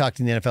everybody I talk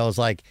to in the NFL is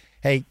like,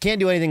 hey, can't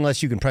do anything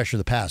unless you can pressure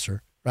the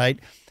passer, right?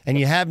 And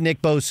you have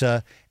Nick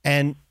Bosa,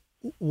 and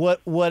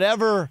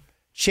whatever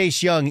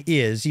Chase Young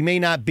is, he may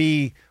not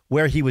be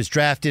where he was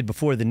drafted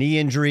before the knee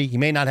injury. He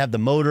may not have the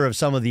motor of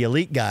some of the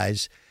elite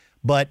guys,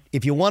 but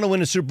if you want to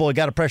win a Super Bowl, you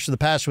got to pressure the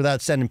passer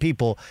without sending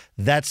people.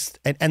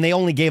 And they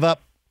only gave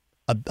up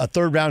a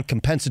third-round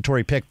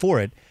compensatory pick for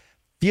it.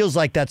 Feels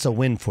like that's a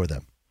win for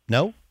them.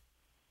 No?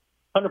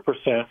 100%.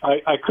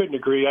 I couldn't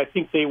agree. I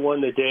think they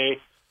won the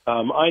day.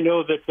 I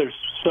know that there's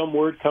some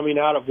word coming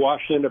out of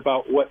Washington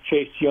about what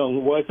Chase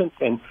Young wasn't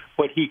and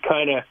what he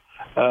kind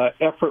of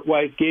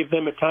effort-wise gave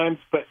them at times,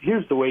 but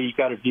here's the way you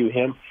got to view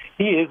him.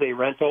 He is a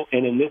rental,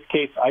 and in this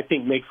case, I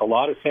think makes a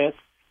lot of sense.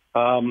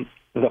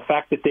 The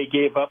fact that they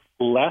gave up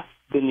less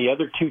than the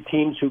other two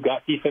teams who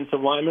got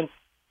defensive linemen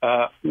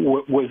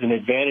was an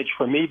advantage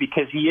for me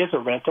because he is a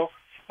rental.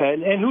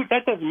 And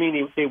that doesn't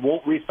mean they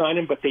won't re-sign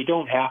him, but they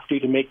don't have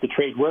to make the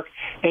trade work.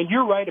 And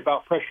you're right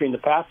about pressuring the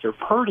passer.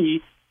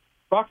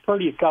 Brock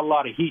Purdy has got a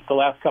lot of heat the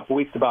last couple of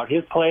weeks about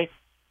his play,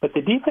 but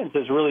the defense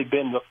has really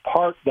been the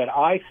part that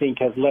I think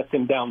has let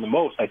them down the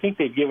most. I think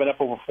they've given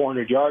up over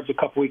 400 yards a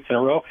couple weeks in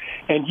a row.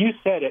 And you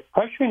said it,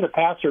 pressuring the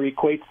passer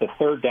equates to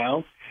third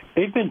down.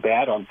 They've been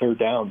bad on third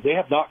downs. They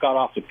have not got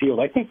off the field.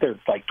 I think they're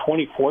like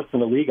 24th in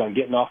the league on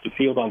getting off the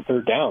field on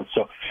third down.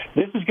 So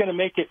this is going to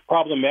make it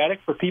problematic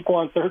for people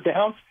on third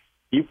downs.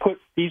 You put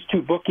these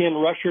two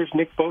bookend rushers,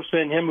 Nick Bosa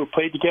and him, who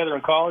played together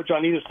in college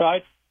on either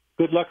side,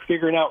 good luck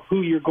figuring out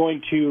who you're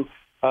going to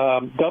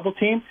double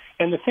team.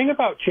 And the thing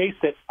about Chase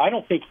that I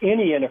don't think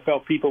any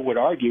NFL people would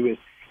argue is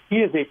he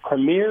is a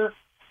premier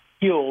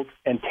skilled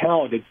and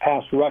talented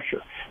pass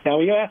rusher. Now,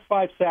 he has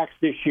 5 sacks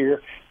this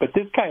year, but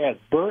this guy has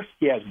burst,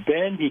 he has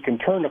bend, he can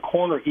turn the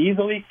corner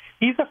easily.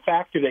 He's a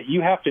factor that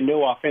you have to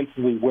know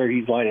offensively where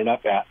he's lining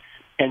up at.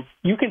 And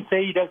you can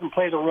say he doesn't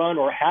play the run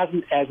or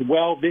hasn't as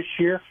well this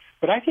year,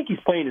 but I think he's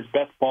playing his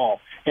best ball.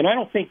 And I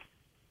don't think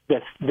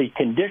the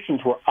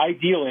conditions were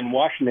ideal in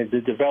Washington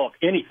to develop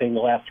anything the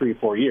last 3 or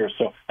 4 years.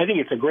 So I think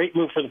it's a great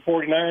move for the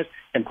 49ers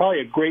and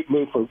probably a great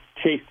move for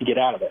Chase to get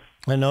out of it.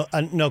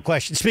 No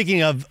question.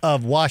 Speaking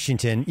of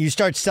Washington, you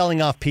start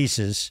selling off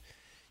pieces.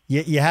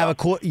 You have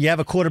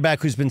a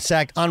quarterback who's been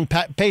sacked, on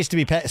pace to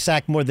be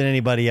sacked more than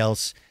anybody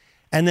else.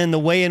 And then the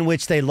way in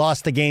which they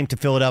lost the game to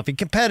Philadelphia,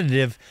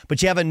 competitive,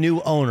 but you have a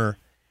new owner.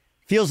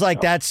 Feels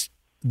like that's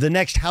the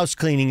next house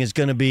cleaning is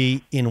going to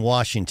be in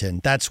Washington.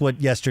 That's what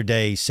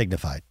yesterday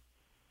signified.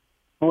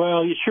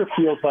 Well, it sure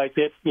feels like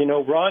it. You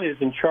know, Ron is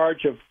in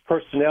charge of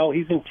personnel.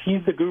 He's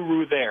the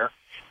guru there.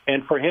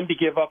 And for him to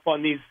give up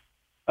on these,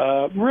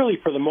 really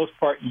for the most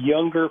part,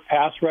 younger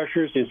pass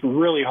rushers is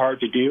really hard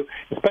to do,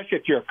 especially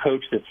if you're a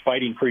coach that's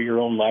fighting for your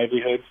own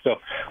livelihood. So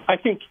I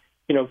think,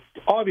 you know,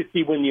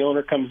 obviously when the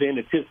owner comes in,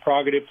 it's his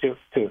prerogative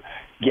to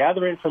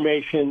gather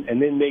information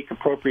and then make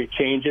appropriate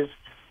changes.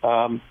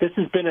 This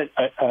has been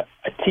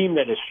a team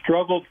that has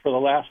struggled for the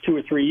last 2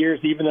 or 3 years,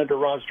 even under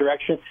Ron's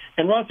direction.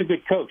 And Ron's a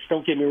good coach,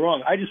 don't get me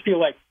wrong. I just feel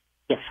like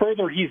the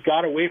further he's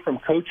got away from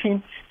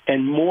coaching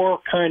and more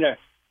kind of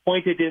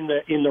pointed in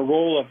the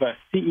role of a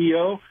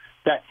CEO,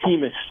 that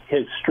team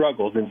has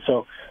struggled. And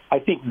so I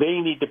think they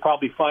need to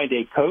probably find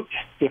a coach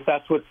if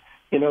that's what,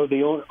 you know,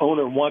 the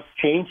owner wants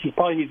change. He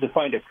probably needs to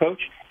find a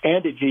coach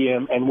and a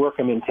GM and work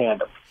them in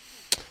tandem.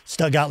 It's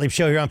Doug Gottlieb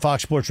Show here on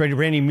Fox Sports Radio.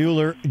 Randy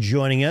Mueller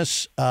joining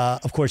us.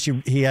 Of course,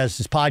 he has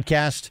his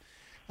podcast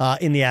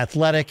in The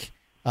Athletic.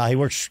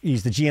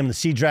 He's the GM of the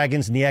Sea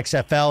Dragons in the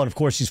XFL. And, of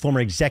course, he's former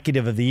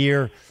Executive of the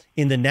Year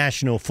in the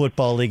National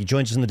Football League. He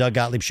joins us in the Doug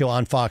Gottlieb Show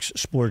on Fox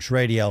Sports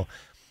Radio.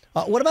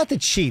 What about the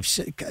Chiefs?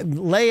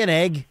 Lay an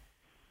egg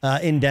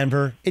in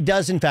Denver. It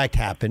does, in fact,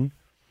 happen.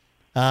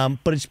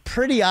 But it's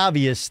pretty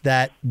obvious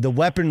that the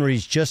weaponry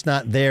is just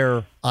not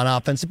there on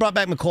offense. They brought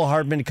back McCole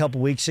Hardman a couple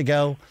weeks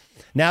ago.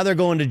 Now they're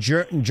going to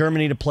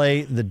Germany to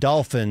play the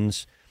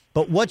Dolphins.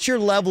 But what's your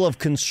level of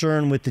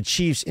concern with the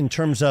Chiefs in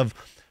terms of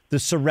the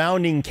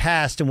surrounding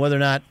cast and whether or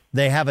not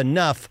they have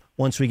enough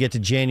once we get to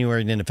January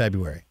and into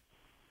February?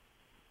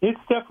 It's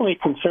definitely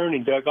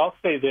concerning, Doug. I'll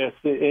say this,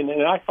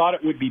 and I thought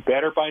it would be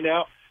better by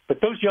now, but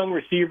those young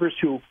receivers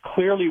who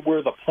clearly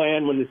were the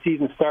plan when the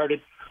season started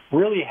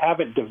really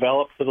haven't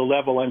developed to the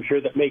level, I'm sure,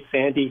 that makes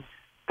Andy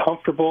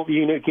comfortable.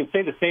 You know, you can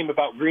say the same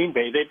about Green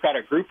Bay. They've got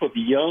a group of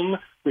young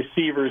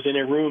receivers in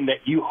a room that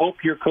you hope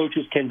your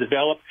coaches can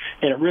develop,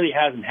 and it really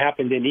hasn't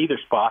happened in either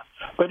spot.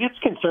 But it's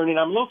concerning.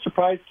 I'm a little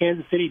surprised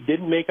Kansas City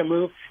didn't make a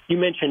move. You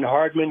mentioned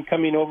Hardman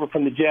coming over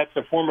from the Jets,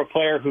 a former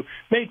player who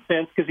made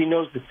sense because he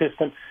knows the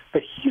system,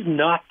 but he's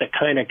not the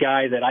kind of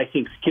guy that I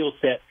think skill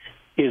set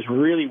is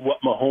really what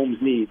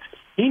Mahomes needs.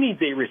 He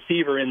needs a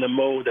receiver in the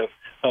mode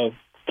of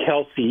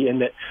Kelsey,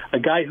 and that a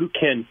guy who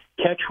can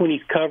catch when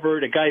he's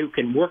covered, a guy who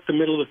can work the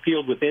middle of the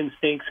field with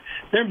instincts.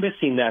 They're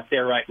missing that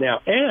there right now.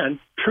 And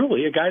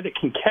truly a guy that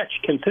can catch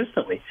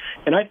consistently.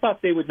 And I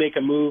thought they would make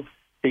a move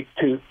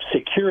to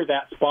secure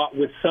that spot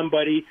with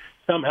somebody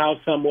somehow,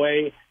 some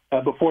way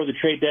before the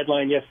trade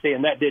deadline yesterday,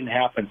 and that didn't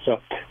happen. So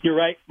you're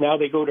right. Now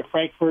they go to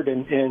Frankfurt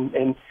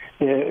and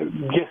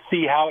just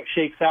see how it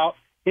shakes out.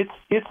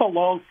 It's a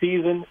long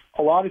season.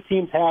 A lot of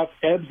teams have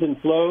ebbs and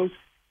flows,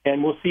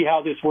 and we'll see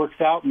how this works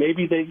out.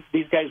 Maybe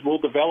these guys will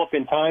develop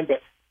in time,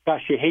 but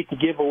gosh, you hate to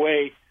give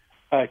away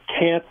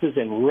chances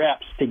and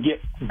reps to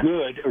get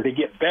good or to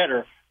get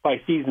better by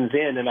season's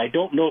end, and I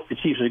don't know if the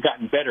Chiefs have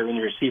gotten better in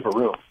the receiver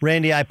room.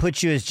 Randy, I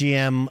put you as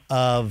GM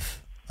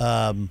of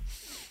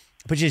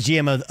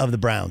the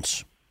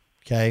Browns,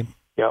 okay?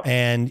 Yep.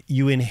 And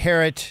you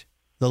inherit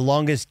the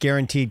longest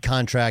guaranteed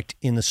contract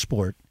in the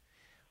sport,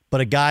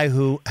 but a guy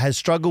who has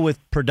struggled with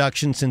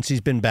production since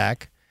he's been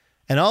back,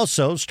 and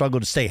also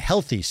struggled to stay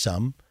healthy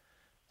some.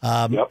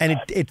 Yep. And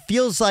it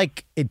feels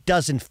like it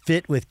doesn't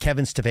fit with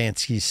Kevin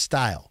Stefanski's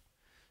style.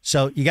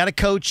 So you got a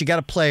coach, you got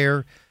a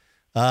player.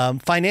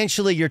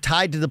 Financially, you're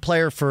tied to the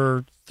player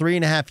for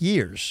 3.5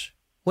 years.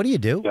 What do you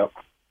do? Yep.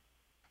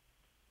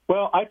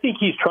 Well, I think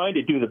he's trying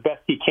to do the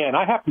best he can.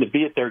 I happened to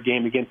be at their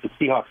game against the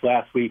Seahawks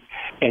last week,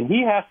 and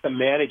he has to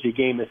manage a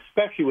game,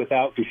 especially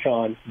without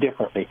Deshaun,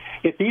 differently.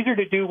 It's easier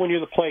to do when you're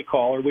the play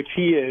caller, which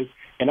he is.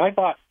 And I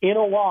thought in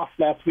a loss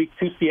last week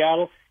to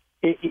Seattle,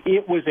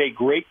 it was a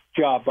great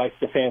job by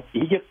Stefanski.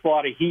 He gets a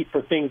lot of heat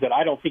for things that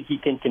I don't think he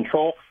can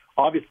control.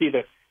 Obviously,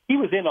 he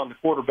was in on the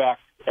quarterback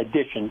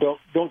addition.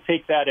 Don't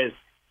take that as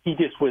he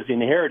just was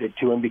inherited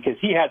to him, because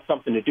he had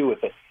something to do with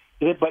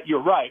it. But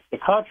you're right. The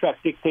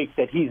contract dictates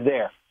that he's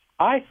there.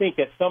 I think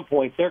at some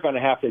point they're going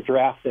to have to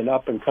draft an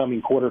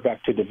up-and-coming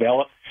quarterback to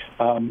develop.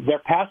 Their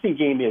passing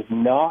game is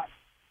not,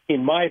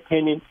 in my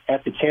opinion,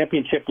 at the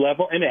championship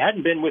level, and it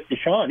hadn't been with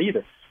Deshaun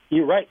either.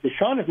 You're right.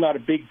 Deshaun is not a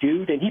big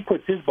dude, and he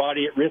puts his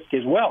body at risk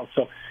as well.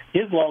 So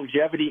his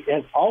longevity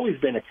has always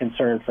been a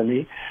concern for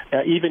me,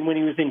 even when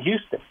he was in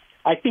Houston.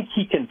 I think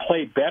he can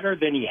play better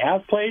than he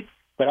has played,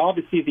 but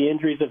obviously the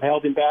injuries have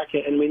held him back,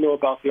 and we know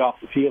about the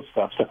off-the-field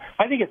stuff. So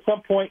I think at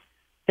some point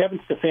Kevin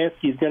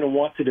Stefanski is going to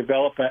want to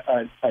develop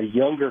a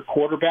younger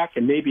quarterback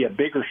and maybe a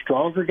bigger,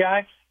 stronger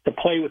guy to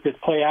play with this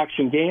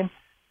play-action game.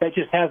 That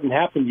just hasn't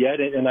happened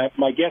yet, and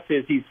my guess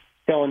is he's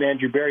telling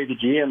Andrew Berry, the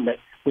GM, that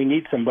we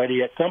need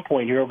somebody at some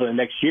point here over the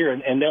next year,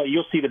 and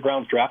you'll see the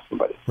Browns draft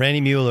somebody.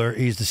 Randy Mueller,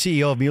 he's the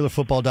CEO of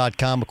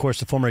MuellerFootball.com, of course,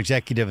 the former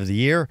executive of the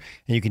year,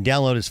 and you can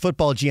download his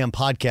Football GM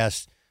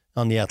podcast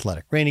on The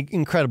Athletic. Randy,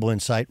 incredible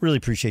insight. Really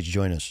appreciate you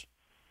joining us.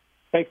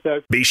 Thanks,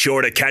 Doug. Be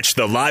sure to catch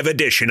the live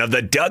edition of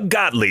the Doug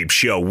Gottlieb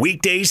Show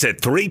weekdays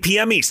at 3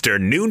 p.m.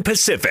 Eastern, noon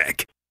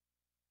Pacific.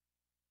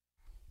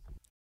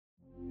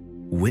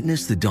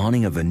 Witness the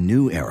dawning of a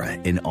new era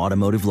in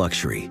automotive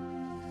luxury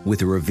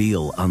with a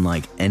reveal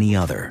unlike any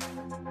other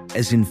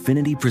as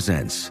Infiniti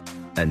presents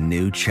a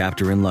new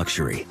chapter in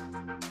luxury,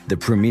 the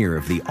premiere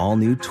of the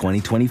all-new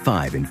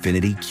 2025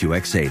 Infiniti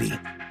QX80.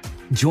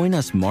 Join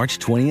us March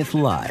 20th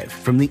live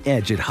from the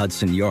Edge at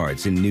Hudson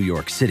Yards in New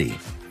York City,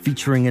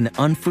 featuring an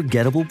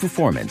unforgettable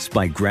performance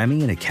by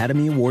Grammy and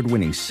Academy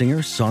Award-winning singer,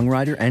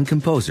 songwriter, and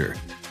composer,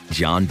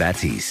 Jon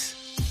Batiste.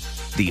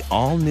 The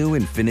all-new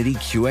Infiniti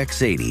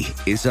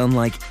QX80 is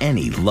unlike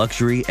any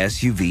luxury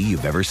SUV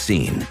you've ever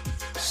seen.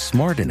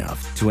 Smart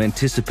enough to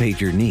anticipate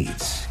your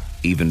needs,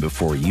 even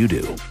before you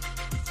do.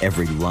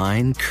 Every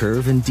line,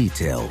 curve, and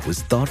detail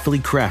was thoughtfully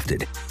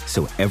crafted,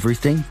 so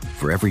everything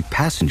for every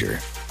passenger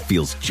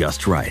feels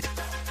just right.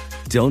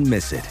 Don't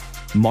miss it.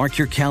 Mark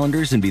your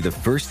calendars and be the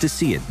first to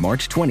see it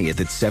March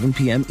 20th at 7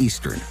 p.m.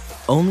 Eastern,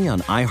 only on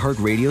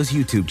iHeartRadio's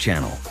YouTube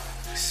channel.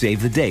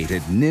 Save the date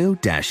at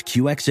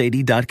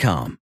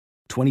new-QX80.com.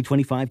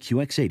 2025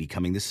 QX80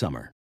 coming this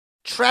summer.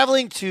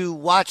 Traveling to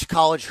watch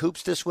college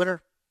hoops this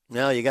winter?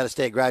 No, you got to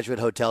stay at Graduate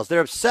Hotels. They're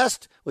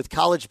obsessed with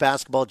college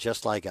basketball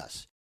just like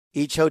us.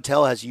 Each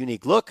hotel has a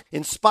unique look,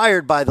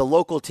 inspired by the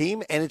local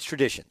team and its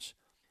traditions.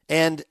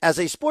 And as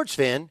a sports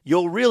fan,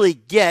 you'll really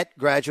get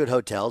Graduate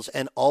Hotels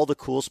and all the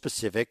cool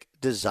specific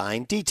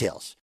design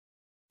details.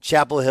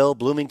 Chapel Hill,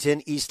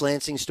 Bloomington, East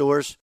Lansing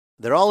stores,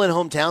 they're all in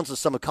hometowns of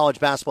some of college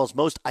basketball's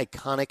most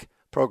iconic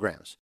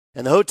programs.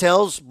 And the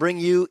hotels bring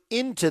you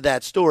into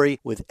that story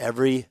with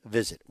every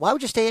visit. Why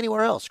would you stay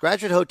anywhere else?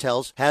 Graduate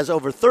Hotels has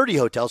over 30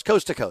 hotels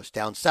coast to coast,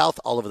 down south,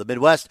 all over the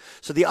Midwest.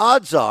 So the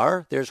odds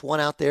are there's one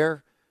out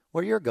there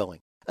where you're going,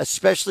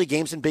 especially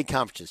games and big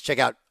conferences. Check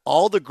out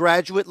all the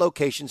Graduate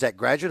locations at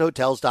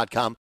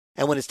graduatehotels.com.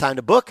 And when it's time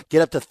to book,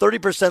 get up to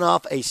 30%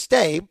 off a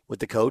stay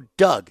with the code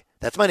DOUG.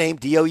 That's my name,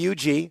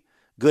 D-O-U-G.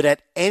 Good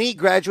at any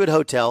Graduate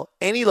hotel,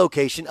 any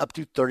location, up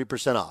to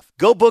 30% off.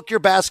 Go book your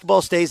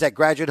basketball stays at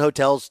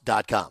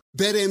graduatehotels.com.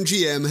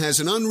 BetMGM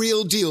has an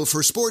unreal deal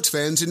for sports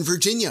fans in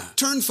Virginia.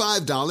 Turn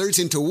 $5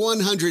 into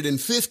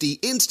 $150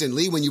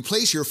 instantly when you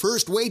place your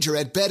first wager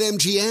at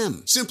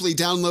BetMGM. Simply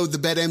download the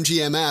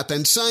BetMGM app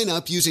and sign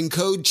up using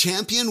code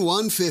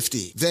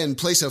Champion150. Then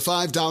place a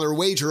 $5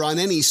 wager on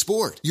any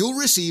sport. You'll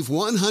receive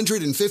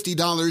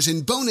 $150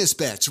 in bonus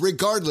bets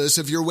regardless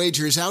of your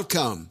wager's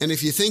outcome. And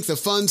if you think the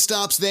fun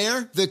stops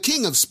there, the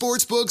king of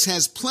sportsbooks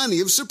has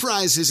plenty of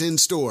surprises in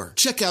store.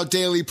 Check out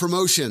daily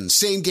promotions,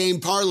 same-game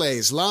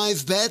parlays,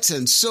 live bets,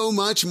 and so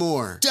much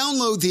more.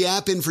 Download the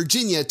app in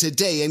Virginia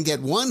today and get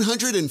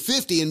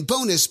 $150 in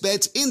bonus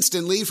bets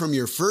instantly from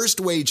your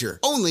first wager.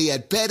 Only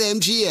at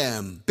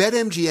BetMGM.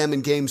 BetMGM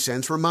and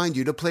GameSense remind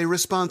you to play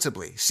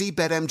responsibly. See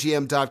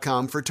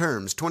BetMGM.com for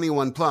terms.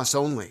 21 plus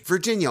only.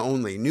 Virginia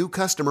only. New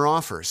customer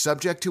offer.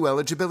 Subject to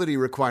eligibility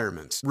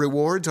requirements.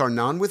 Rewards are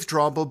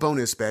non-withdrawable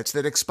bonus bets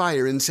that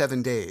expire in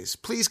 7 days.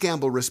 Please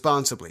gamble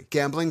responsibly.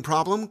 Gambling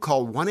problem?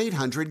 Call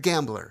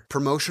 1-800-GAMBLER.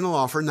 Promotional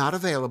offer not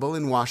available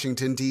in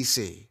Washington,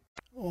 D.C.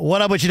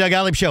 What up with you, Doug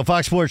Gottlieb Show,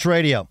 Fox Sports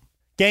Radio.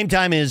 Game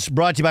Time is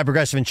brought to you by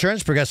Progressive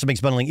Insurance. Progressive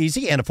makes bundling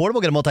easy and affordable.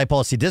 Get a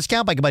multi-policy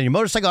discount by combining your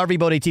motorcycle, RV,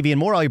 boat, ATV, and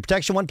more. All your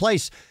protection one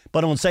place.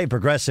 Bundle and save,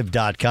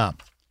 Progressive.com.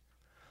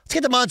 Let's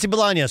get to Monty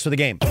Bolaños for the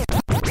game.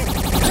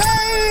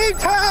 Game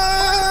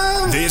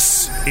time!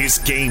 This is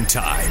Game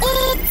Time.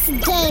 It's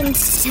game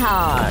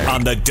time.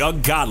 On the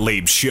Doug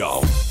Gottlieb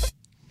Show.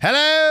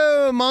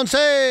 Hello,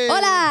 Monse.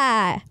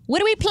 Hola.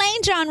 What are we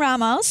playing, John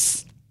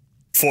Ramos?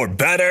 For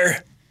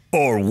better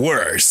or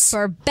worse?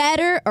 For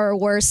better or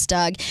worse,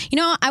 Doug. You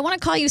know, I want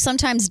to call you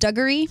sometimes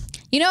Douggery.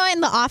 You know, in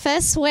The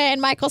Office,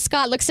 when Michael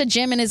Scott looks at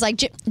Jim and is like,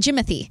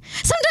 Jimothy.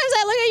 Sometimes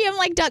I look at you and I'm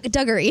like,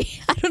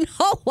 Douggery. I don't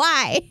know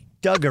why.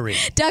 Douggery.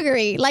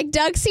 Douggery. Like,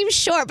 Doug seems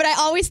short, but I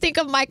always think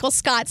of Michael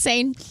Scott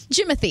saying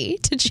Jimothy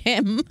to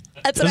Jim.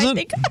 That's what I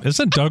think of.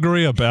 Isn't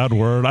Douggery a bad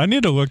word? I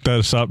need to look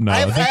this up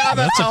now.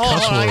 That's a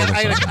cuss word.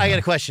 I got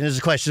a question. This is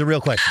a question. It's a real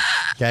question.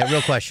 Okay,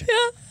 real question.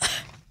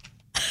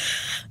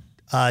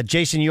 Yeah.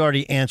 Jason, you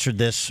already answered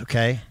this,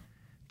 okay?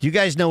 Do you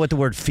guys know what the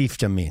word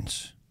fiefdom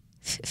means?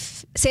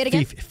 Say it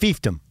again?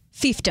 Fiefdom.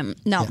 Fiefdom.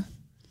 No. Yeah.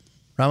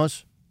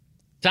 Ramos?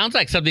 Sounds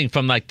like something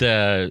from like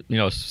the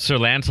Sir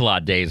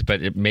Lancelot days,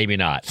 but maybe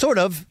not. Sort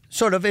of.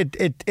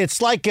 It's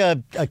like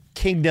a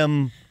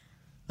kingdom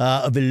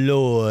of a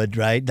lord,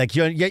 right? Like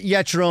you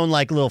got your own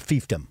like little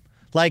fiefdom.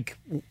 Like,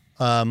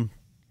 for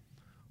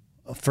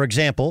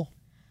example,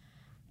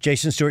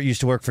 Jason Stewart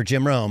used to work for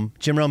Jim Rome.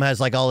 Jim Rome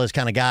has like all his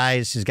kind of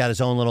guys. He's got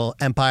his own little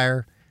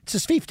empire. It's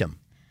his fiefdom.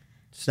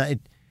 It's not.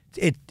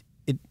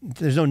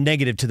 There's no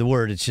negative to the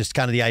word. It's just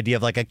kind of the idea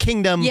of like a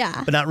kingdom,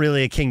 but not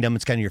really a kingdom.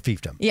 It's kind of your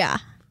fiefdom. Yeah.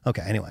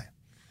 Okay, anyway.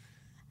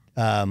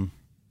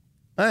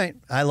 All right.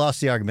 I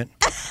lost the argument.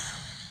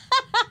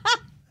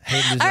 All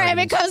right, if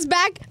it comes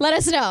back, let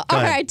us know.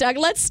 All right, Doug,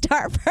 let's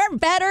start. For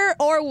better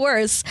or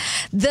worse,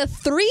 the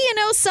 3-0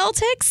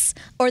 Celtics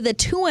or the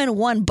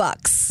 2-1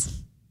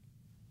 Bucks?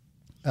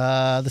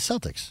 The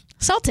Celtics.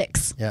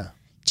 Celtics. Yeah.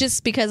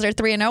 Just because they're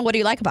 3-0, what do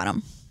you like about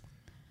them?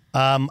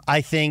 I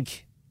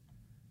think,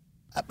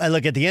 I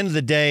look at the end of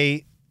the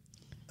day,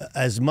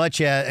 as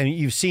much as, and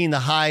you've seen the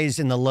highs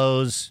and the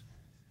lows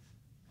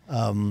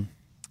from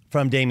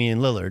Damian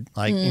Lillard.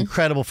 Like,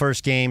 incredible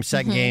first game,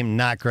 second game,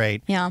 not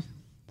great. Yeah.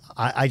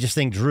 I just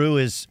think Drew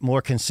is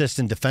more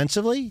consistent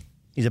defensively.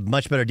 He's a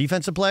much better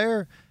defensive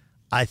player.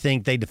 I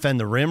think they defend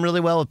the rim really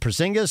well with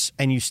Porzingis,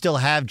 and you still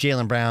have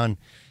Jaylen Brown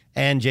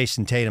and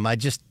Jason Tatum. I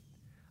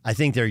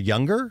think they're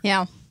younger.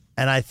 Yeah.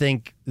 And I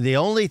think the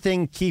only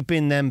thing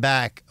keeping them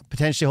back,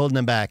 potentially holding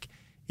them back,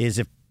 is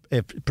if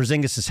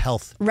Porzingis'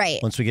 health. Right.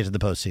 Once we get to the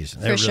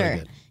postseason. For sure. Really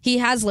good. He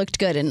has looked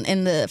good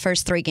in the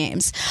first 3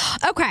 games.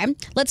 Okay,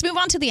 let's move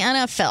on to the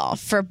NFL.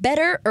 For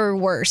better or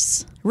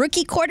worse,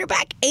 rookie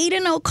quarterback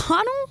Aiden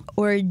O'Connell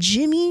or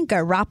Jimmy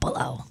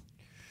Garoppolo?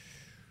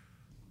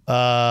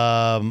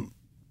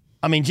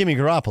 Jimmy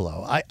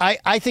Garoppolo.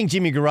 I think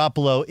Jimmy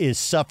Garoppolo is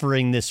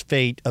suffering this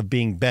fate of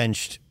being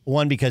benched.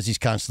 1, because he's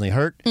constantly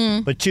hurt,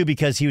 but 2,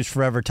 because he was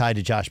forever tied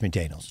to Josh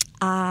McDaniels.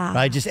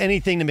 Right? Just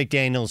anything to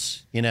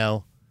McDaniels,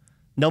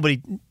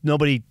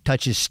 nobody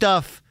touches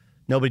stuff,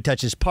 nobody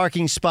touches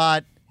parking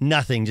spot,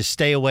 nothing. Just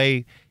stay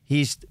away.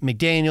 He's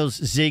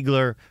McDaniels,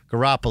 Ziegler,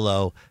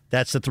 Garoppolo.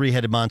 That's the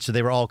 3-headed monster.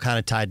 They were all kind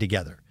of tied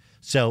together.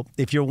 So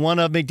if you're one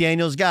of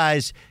McDaniels'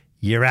 guys,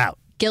 you're out.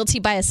 Guilty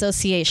by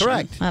association.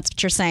 Correct. That's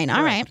what you're saying.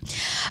 All right.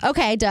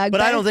 Okay, Doug.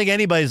 But I don't think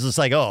anybody's just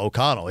like, oh,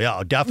 O'Connell.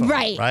 Yeah,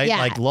 definitely. Right. Yeah.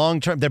 Like long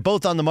term, they're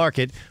both on the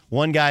market.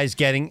 One guy's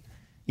getting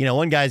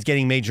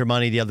major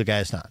money. The other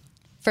guy's not.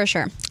 For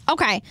sure.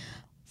 Okay.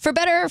 For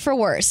better or for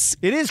worse?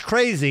 It is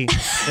crazy.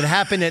 It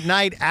happened at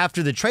night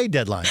after the trade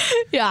deadline.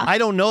 Yeah. I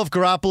don't know if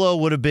Garoppolo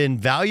would have been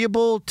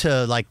valuable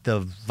to like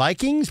the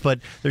Vikings, but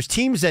there's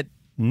teams that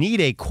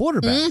need a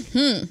quarterback.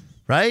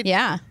 Right?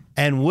 Yeah.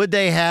 And would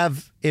they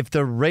have, if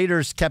the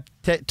Raiders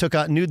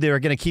knew they were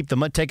going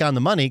to take on the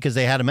money because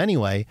they had him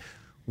anyway,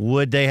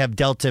 would they have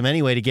dealt him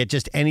anyway to get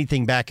just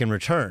anything back in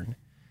return?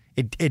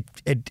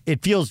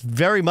 It feels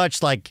very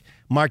much like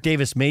Mark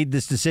Davis made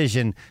this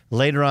decision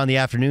later on in the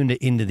afternoon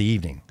to into the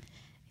evening.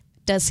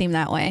 Does seem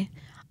that way.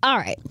 All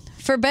right.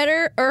 For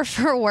better or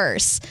for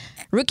worse,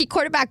 rookie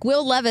quarterback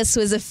Will Levis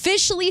was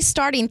officially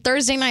starting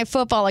Thursday Night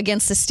Football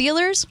against the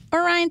Steelers or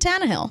Ryan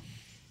Tannehill?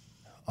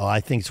 Oh,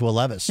 I think it's Will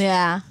Levis.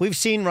 Yeah. We've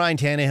seen Ryan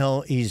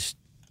Tannehill. He's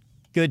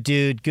good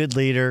dude, good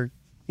leader.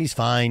 He's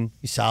fine.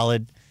 He's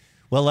solid.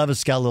 Will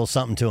Levis got a little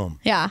something to him.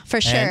 Yeah,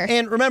 for sure.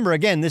 And remember,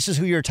 again, this is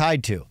who you're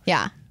tied to.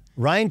 Yeah.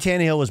 Ryan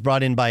Tannehill was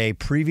brought in by a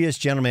previous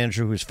general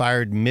manager who was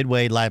fired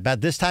midway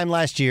about this time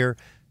last year.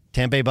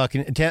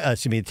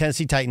 The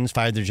Tennessee Titans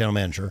fired their general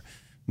manager,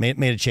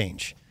 made a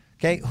change.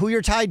 Okay, who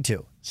you're tied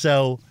to.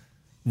 So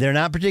they're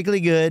not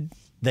particularly good.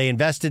 They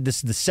invested. This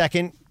is the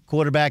second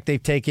quarterback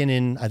they've taken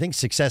in, I think,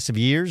 successive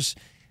years.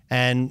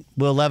 And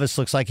Will Levis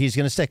looks like he's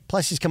going to stick.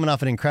 Plus, he's coming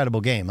off an incredible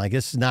game. Like,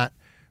 this is not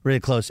really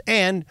close.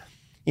 And,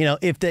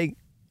 if they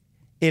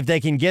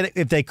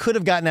could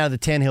have gotten out of the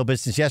Tannehill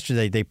business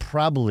yesterday, they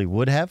probably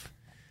would have.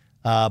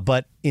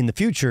 But in the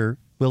future,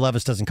 Will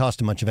Levis doesn't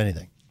cost him much of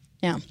anything.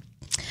 Yeah.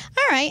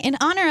 All right. In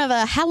honor of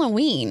a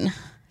Halloween,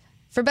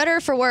 for better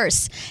or for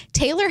worse,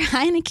 Taylor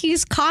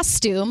Heineke's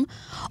costume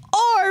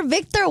or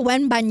Victor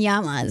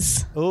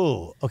Wembanyama's?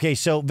 Oh, okay.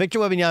 So Victor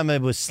Wembanyama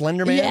was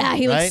Slender Man. Yeah,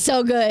 he right? looks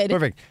so good.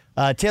 Perfect.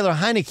 Taylor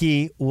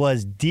Heineke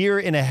was deer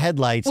in a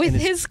headlights. With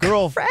and his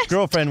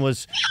girlfriend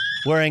was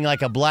wearing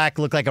like a black,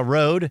 looked like a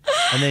road,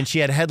 and then she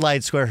had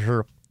headlights where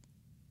her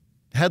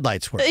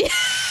headlights were.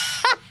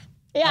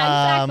 Yeah,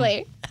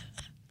 exactly.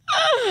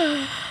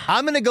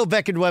 I'm going to go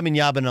Victor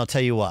Wembanyama, and I'll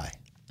tell you why.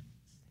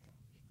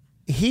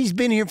 He's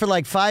been here for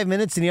like 5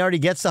 minutes, and he already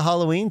gets the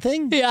Halloween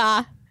thing?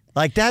 Yeah.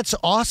 Like, that's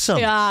awesome.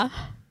 Yeah.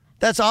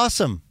 That's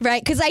awesome.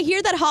 Right, because I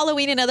hear that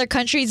Halloween in other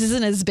countries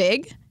isn't as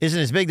big. Isn't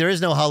as big. There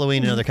is no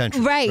Halloween in other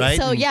countries. Right.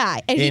 So, yeah.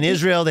 In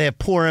Israel, they have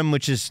Purim,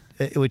 which is,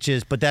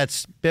 but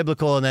that's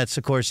biblical, and that's,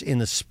 of course, in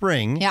the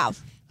spring. Yeah.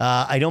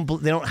 They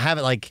don't have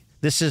it like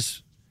this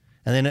is,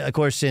 and then, of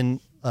course,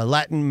 in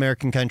Latin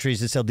American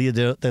countries, it's El Dia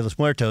de los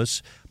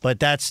Muertos, but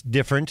that's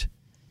different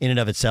in and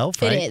of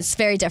itself, right? It is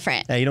very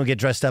different. You don't get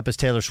dressed up as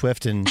Taylor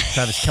Swift and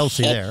Travis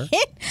Kelce there.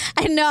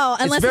 I know,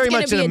 unless it's very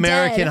gonna much be an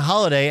American dead.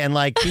 holiday, and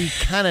like he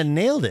kind of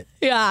nailed it.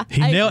 Yeah,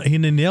 he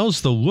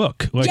nails the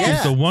look. Like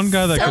he's the one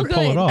guy that so could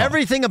pull good. it off.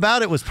 Everything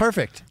about it was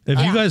perfect.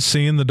 Have you guys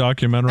seen the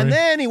documentary? And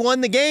then he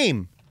won the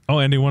game. Oh,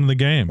 and he won the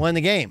game.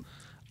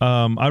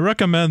 I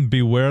recommend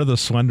Beware the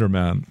Slender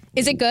Man.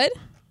 Is it good?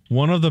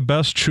 One of the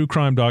best true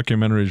crime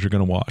documentaries you're going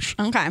to watch.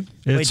 Okay.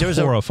 It's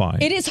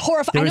horrifying. It is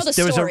horrifying. I know the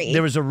story.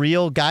 There was a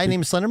real guy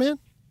named Slenderman?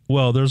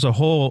 Well, there's a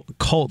whole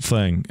cult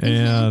thing,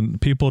 and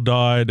people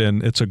died,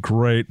 and it's a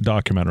great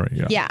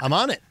documentary. Yeah. I'm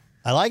on it.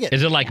 I like it.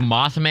 Is it like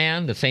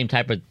Mothman, the same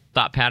type of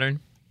thought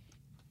pattern?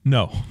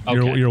 No.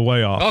 Okay. You're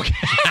way off. Okay.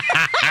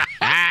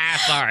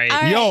 Sorry.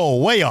 All right. Yo,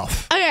 way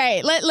off.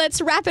 Okay,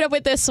 let's wrap it up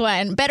with this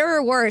one. Better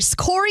or worse,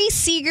 Corey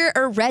Seager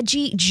or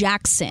Reggie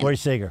Jackson? Corey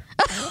Seager.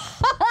 That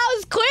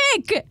was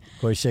quick.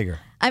 Corey Seager.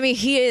 I mean,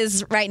 he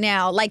is right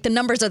now, like the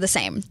numbers are the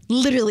same.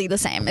 Literally the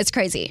same. It's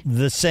crazy.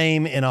 The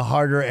same in a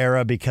harder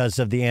era because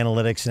of the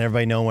analytics and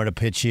everybody knowing where to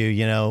pitch you,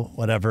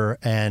 whatever.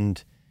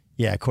 And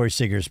yeah, Corey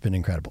Seager's been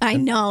incredible. I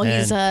know.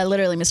 He's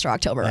literally Mr.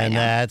 October right now.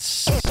 And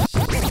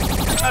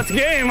that's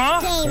game,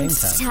 huh? Game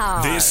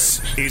time.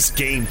 This is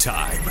Game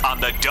Time on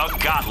the Doug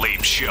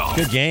Gottlieb Show.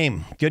 good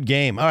game. Good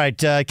game. All right.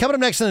 Coming up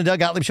next on the Doug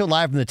Gottlieb Show,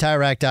 live from the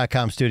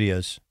TireRack.com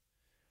studios.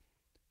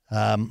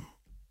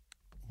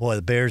 Boy,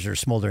 the Bears are a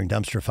smoldering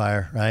dumpster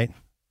fire, right?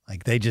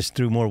 Like they just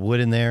threw more wood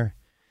in there.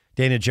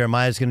 Dana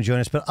Jeremiah is going to join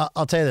us. But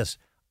I'll tell you this.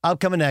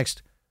 Upcoming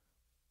next,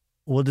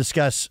 we'll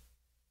discuss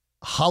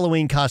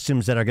Halloween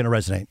costumes that are going to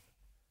resonate.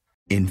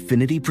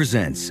 Infiniti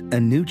presents a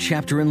new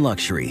chapter in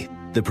luxury,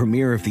 the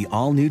premiere of the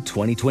all-new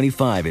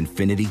 2025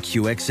 Infiniti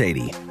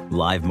QX80,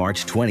 live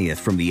March 20th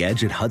from the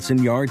Edge at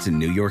Hudson Yards in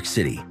New York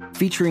City,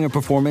 featuring a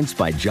performance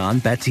by John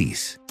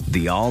Batiste.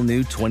 The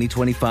all-new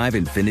 2025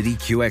 Infiniti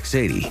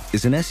QX80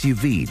 is an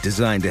SUV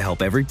designed to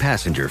help every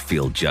passenger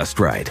feel just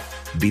right.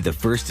 Be the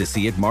first to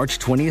see it March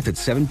 20th at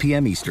 7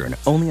 p.m. Eastern,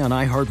 only on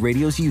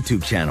iHeartRadio's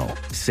YouTube channel.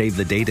 Save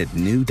the date at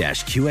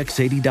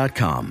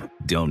new-QX80.com.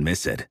 Don't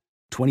miss it.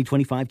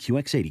 2025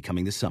 QX80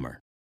 coming this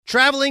summer.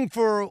 Traveling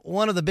for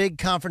one of the big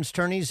conference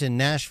tourneys in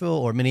Nashville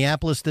or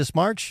Minneapolis this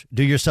March?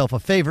 Do yourself a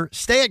favor.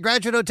 Stay at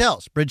Graduate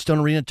Hotels,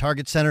 Bridgestone Arena,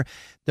 Target Center.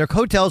 Their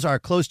hotels are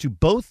close to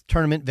both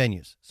tournament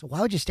venues. So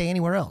why would you stay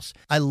anywhere else?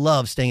 I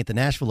love staying at the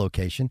Nashville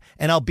location,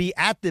 and I'll be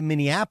at the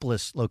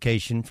Minneapolis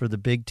location for the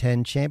Big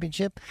Ten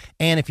Championship.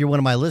 And if you're one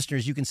of my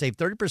listeners, you can save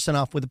 30%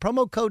 off with the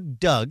promo code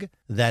DOUG.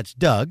 That's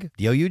Doug,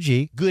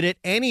 D-O-U-G. Good at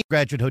any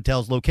Graduate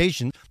Hotels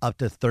location, up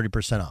to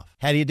 30% off.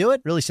 How do you do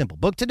it? Really simple.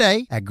 Book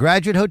today at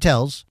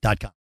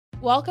graduatehotels.com.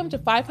 Welcome to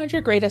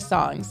 500 Greatest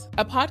Songs,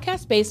 a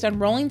podcast based on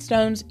Rolling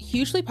Stone's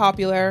hugely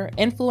popular,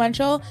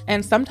 influential,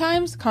 and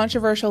sometimes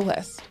controversial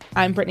list.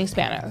 I'm Brittany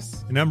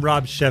Spanos. And I'm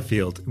Rob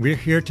Sheffield. We're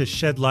here to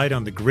shed light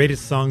on the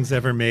greatest songs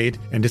ever made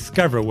and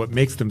discover what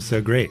makes them so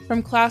great.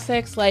 From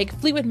classics like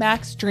Fleetwood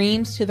Mac's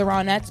Dreams to the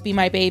Ronettes' Be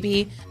My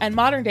Baby, and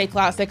modern-day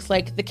classics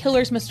like The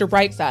Killers' Mr.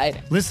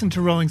 Brightside. Listen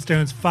to Rolling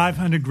Stone's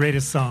 500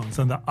 Greatest Songs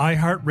on the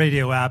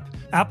iHeartRadio app,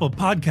 Apple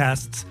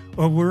Podcasts,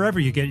 or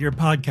wherever you get your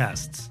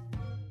podcasts.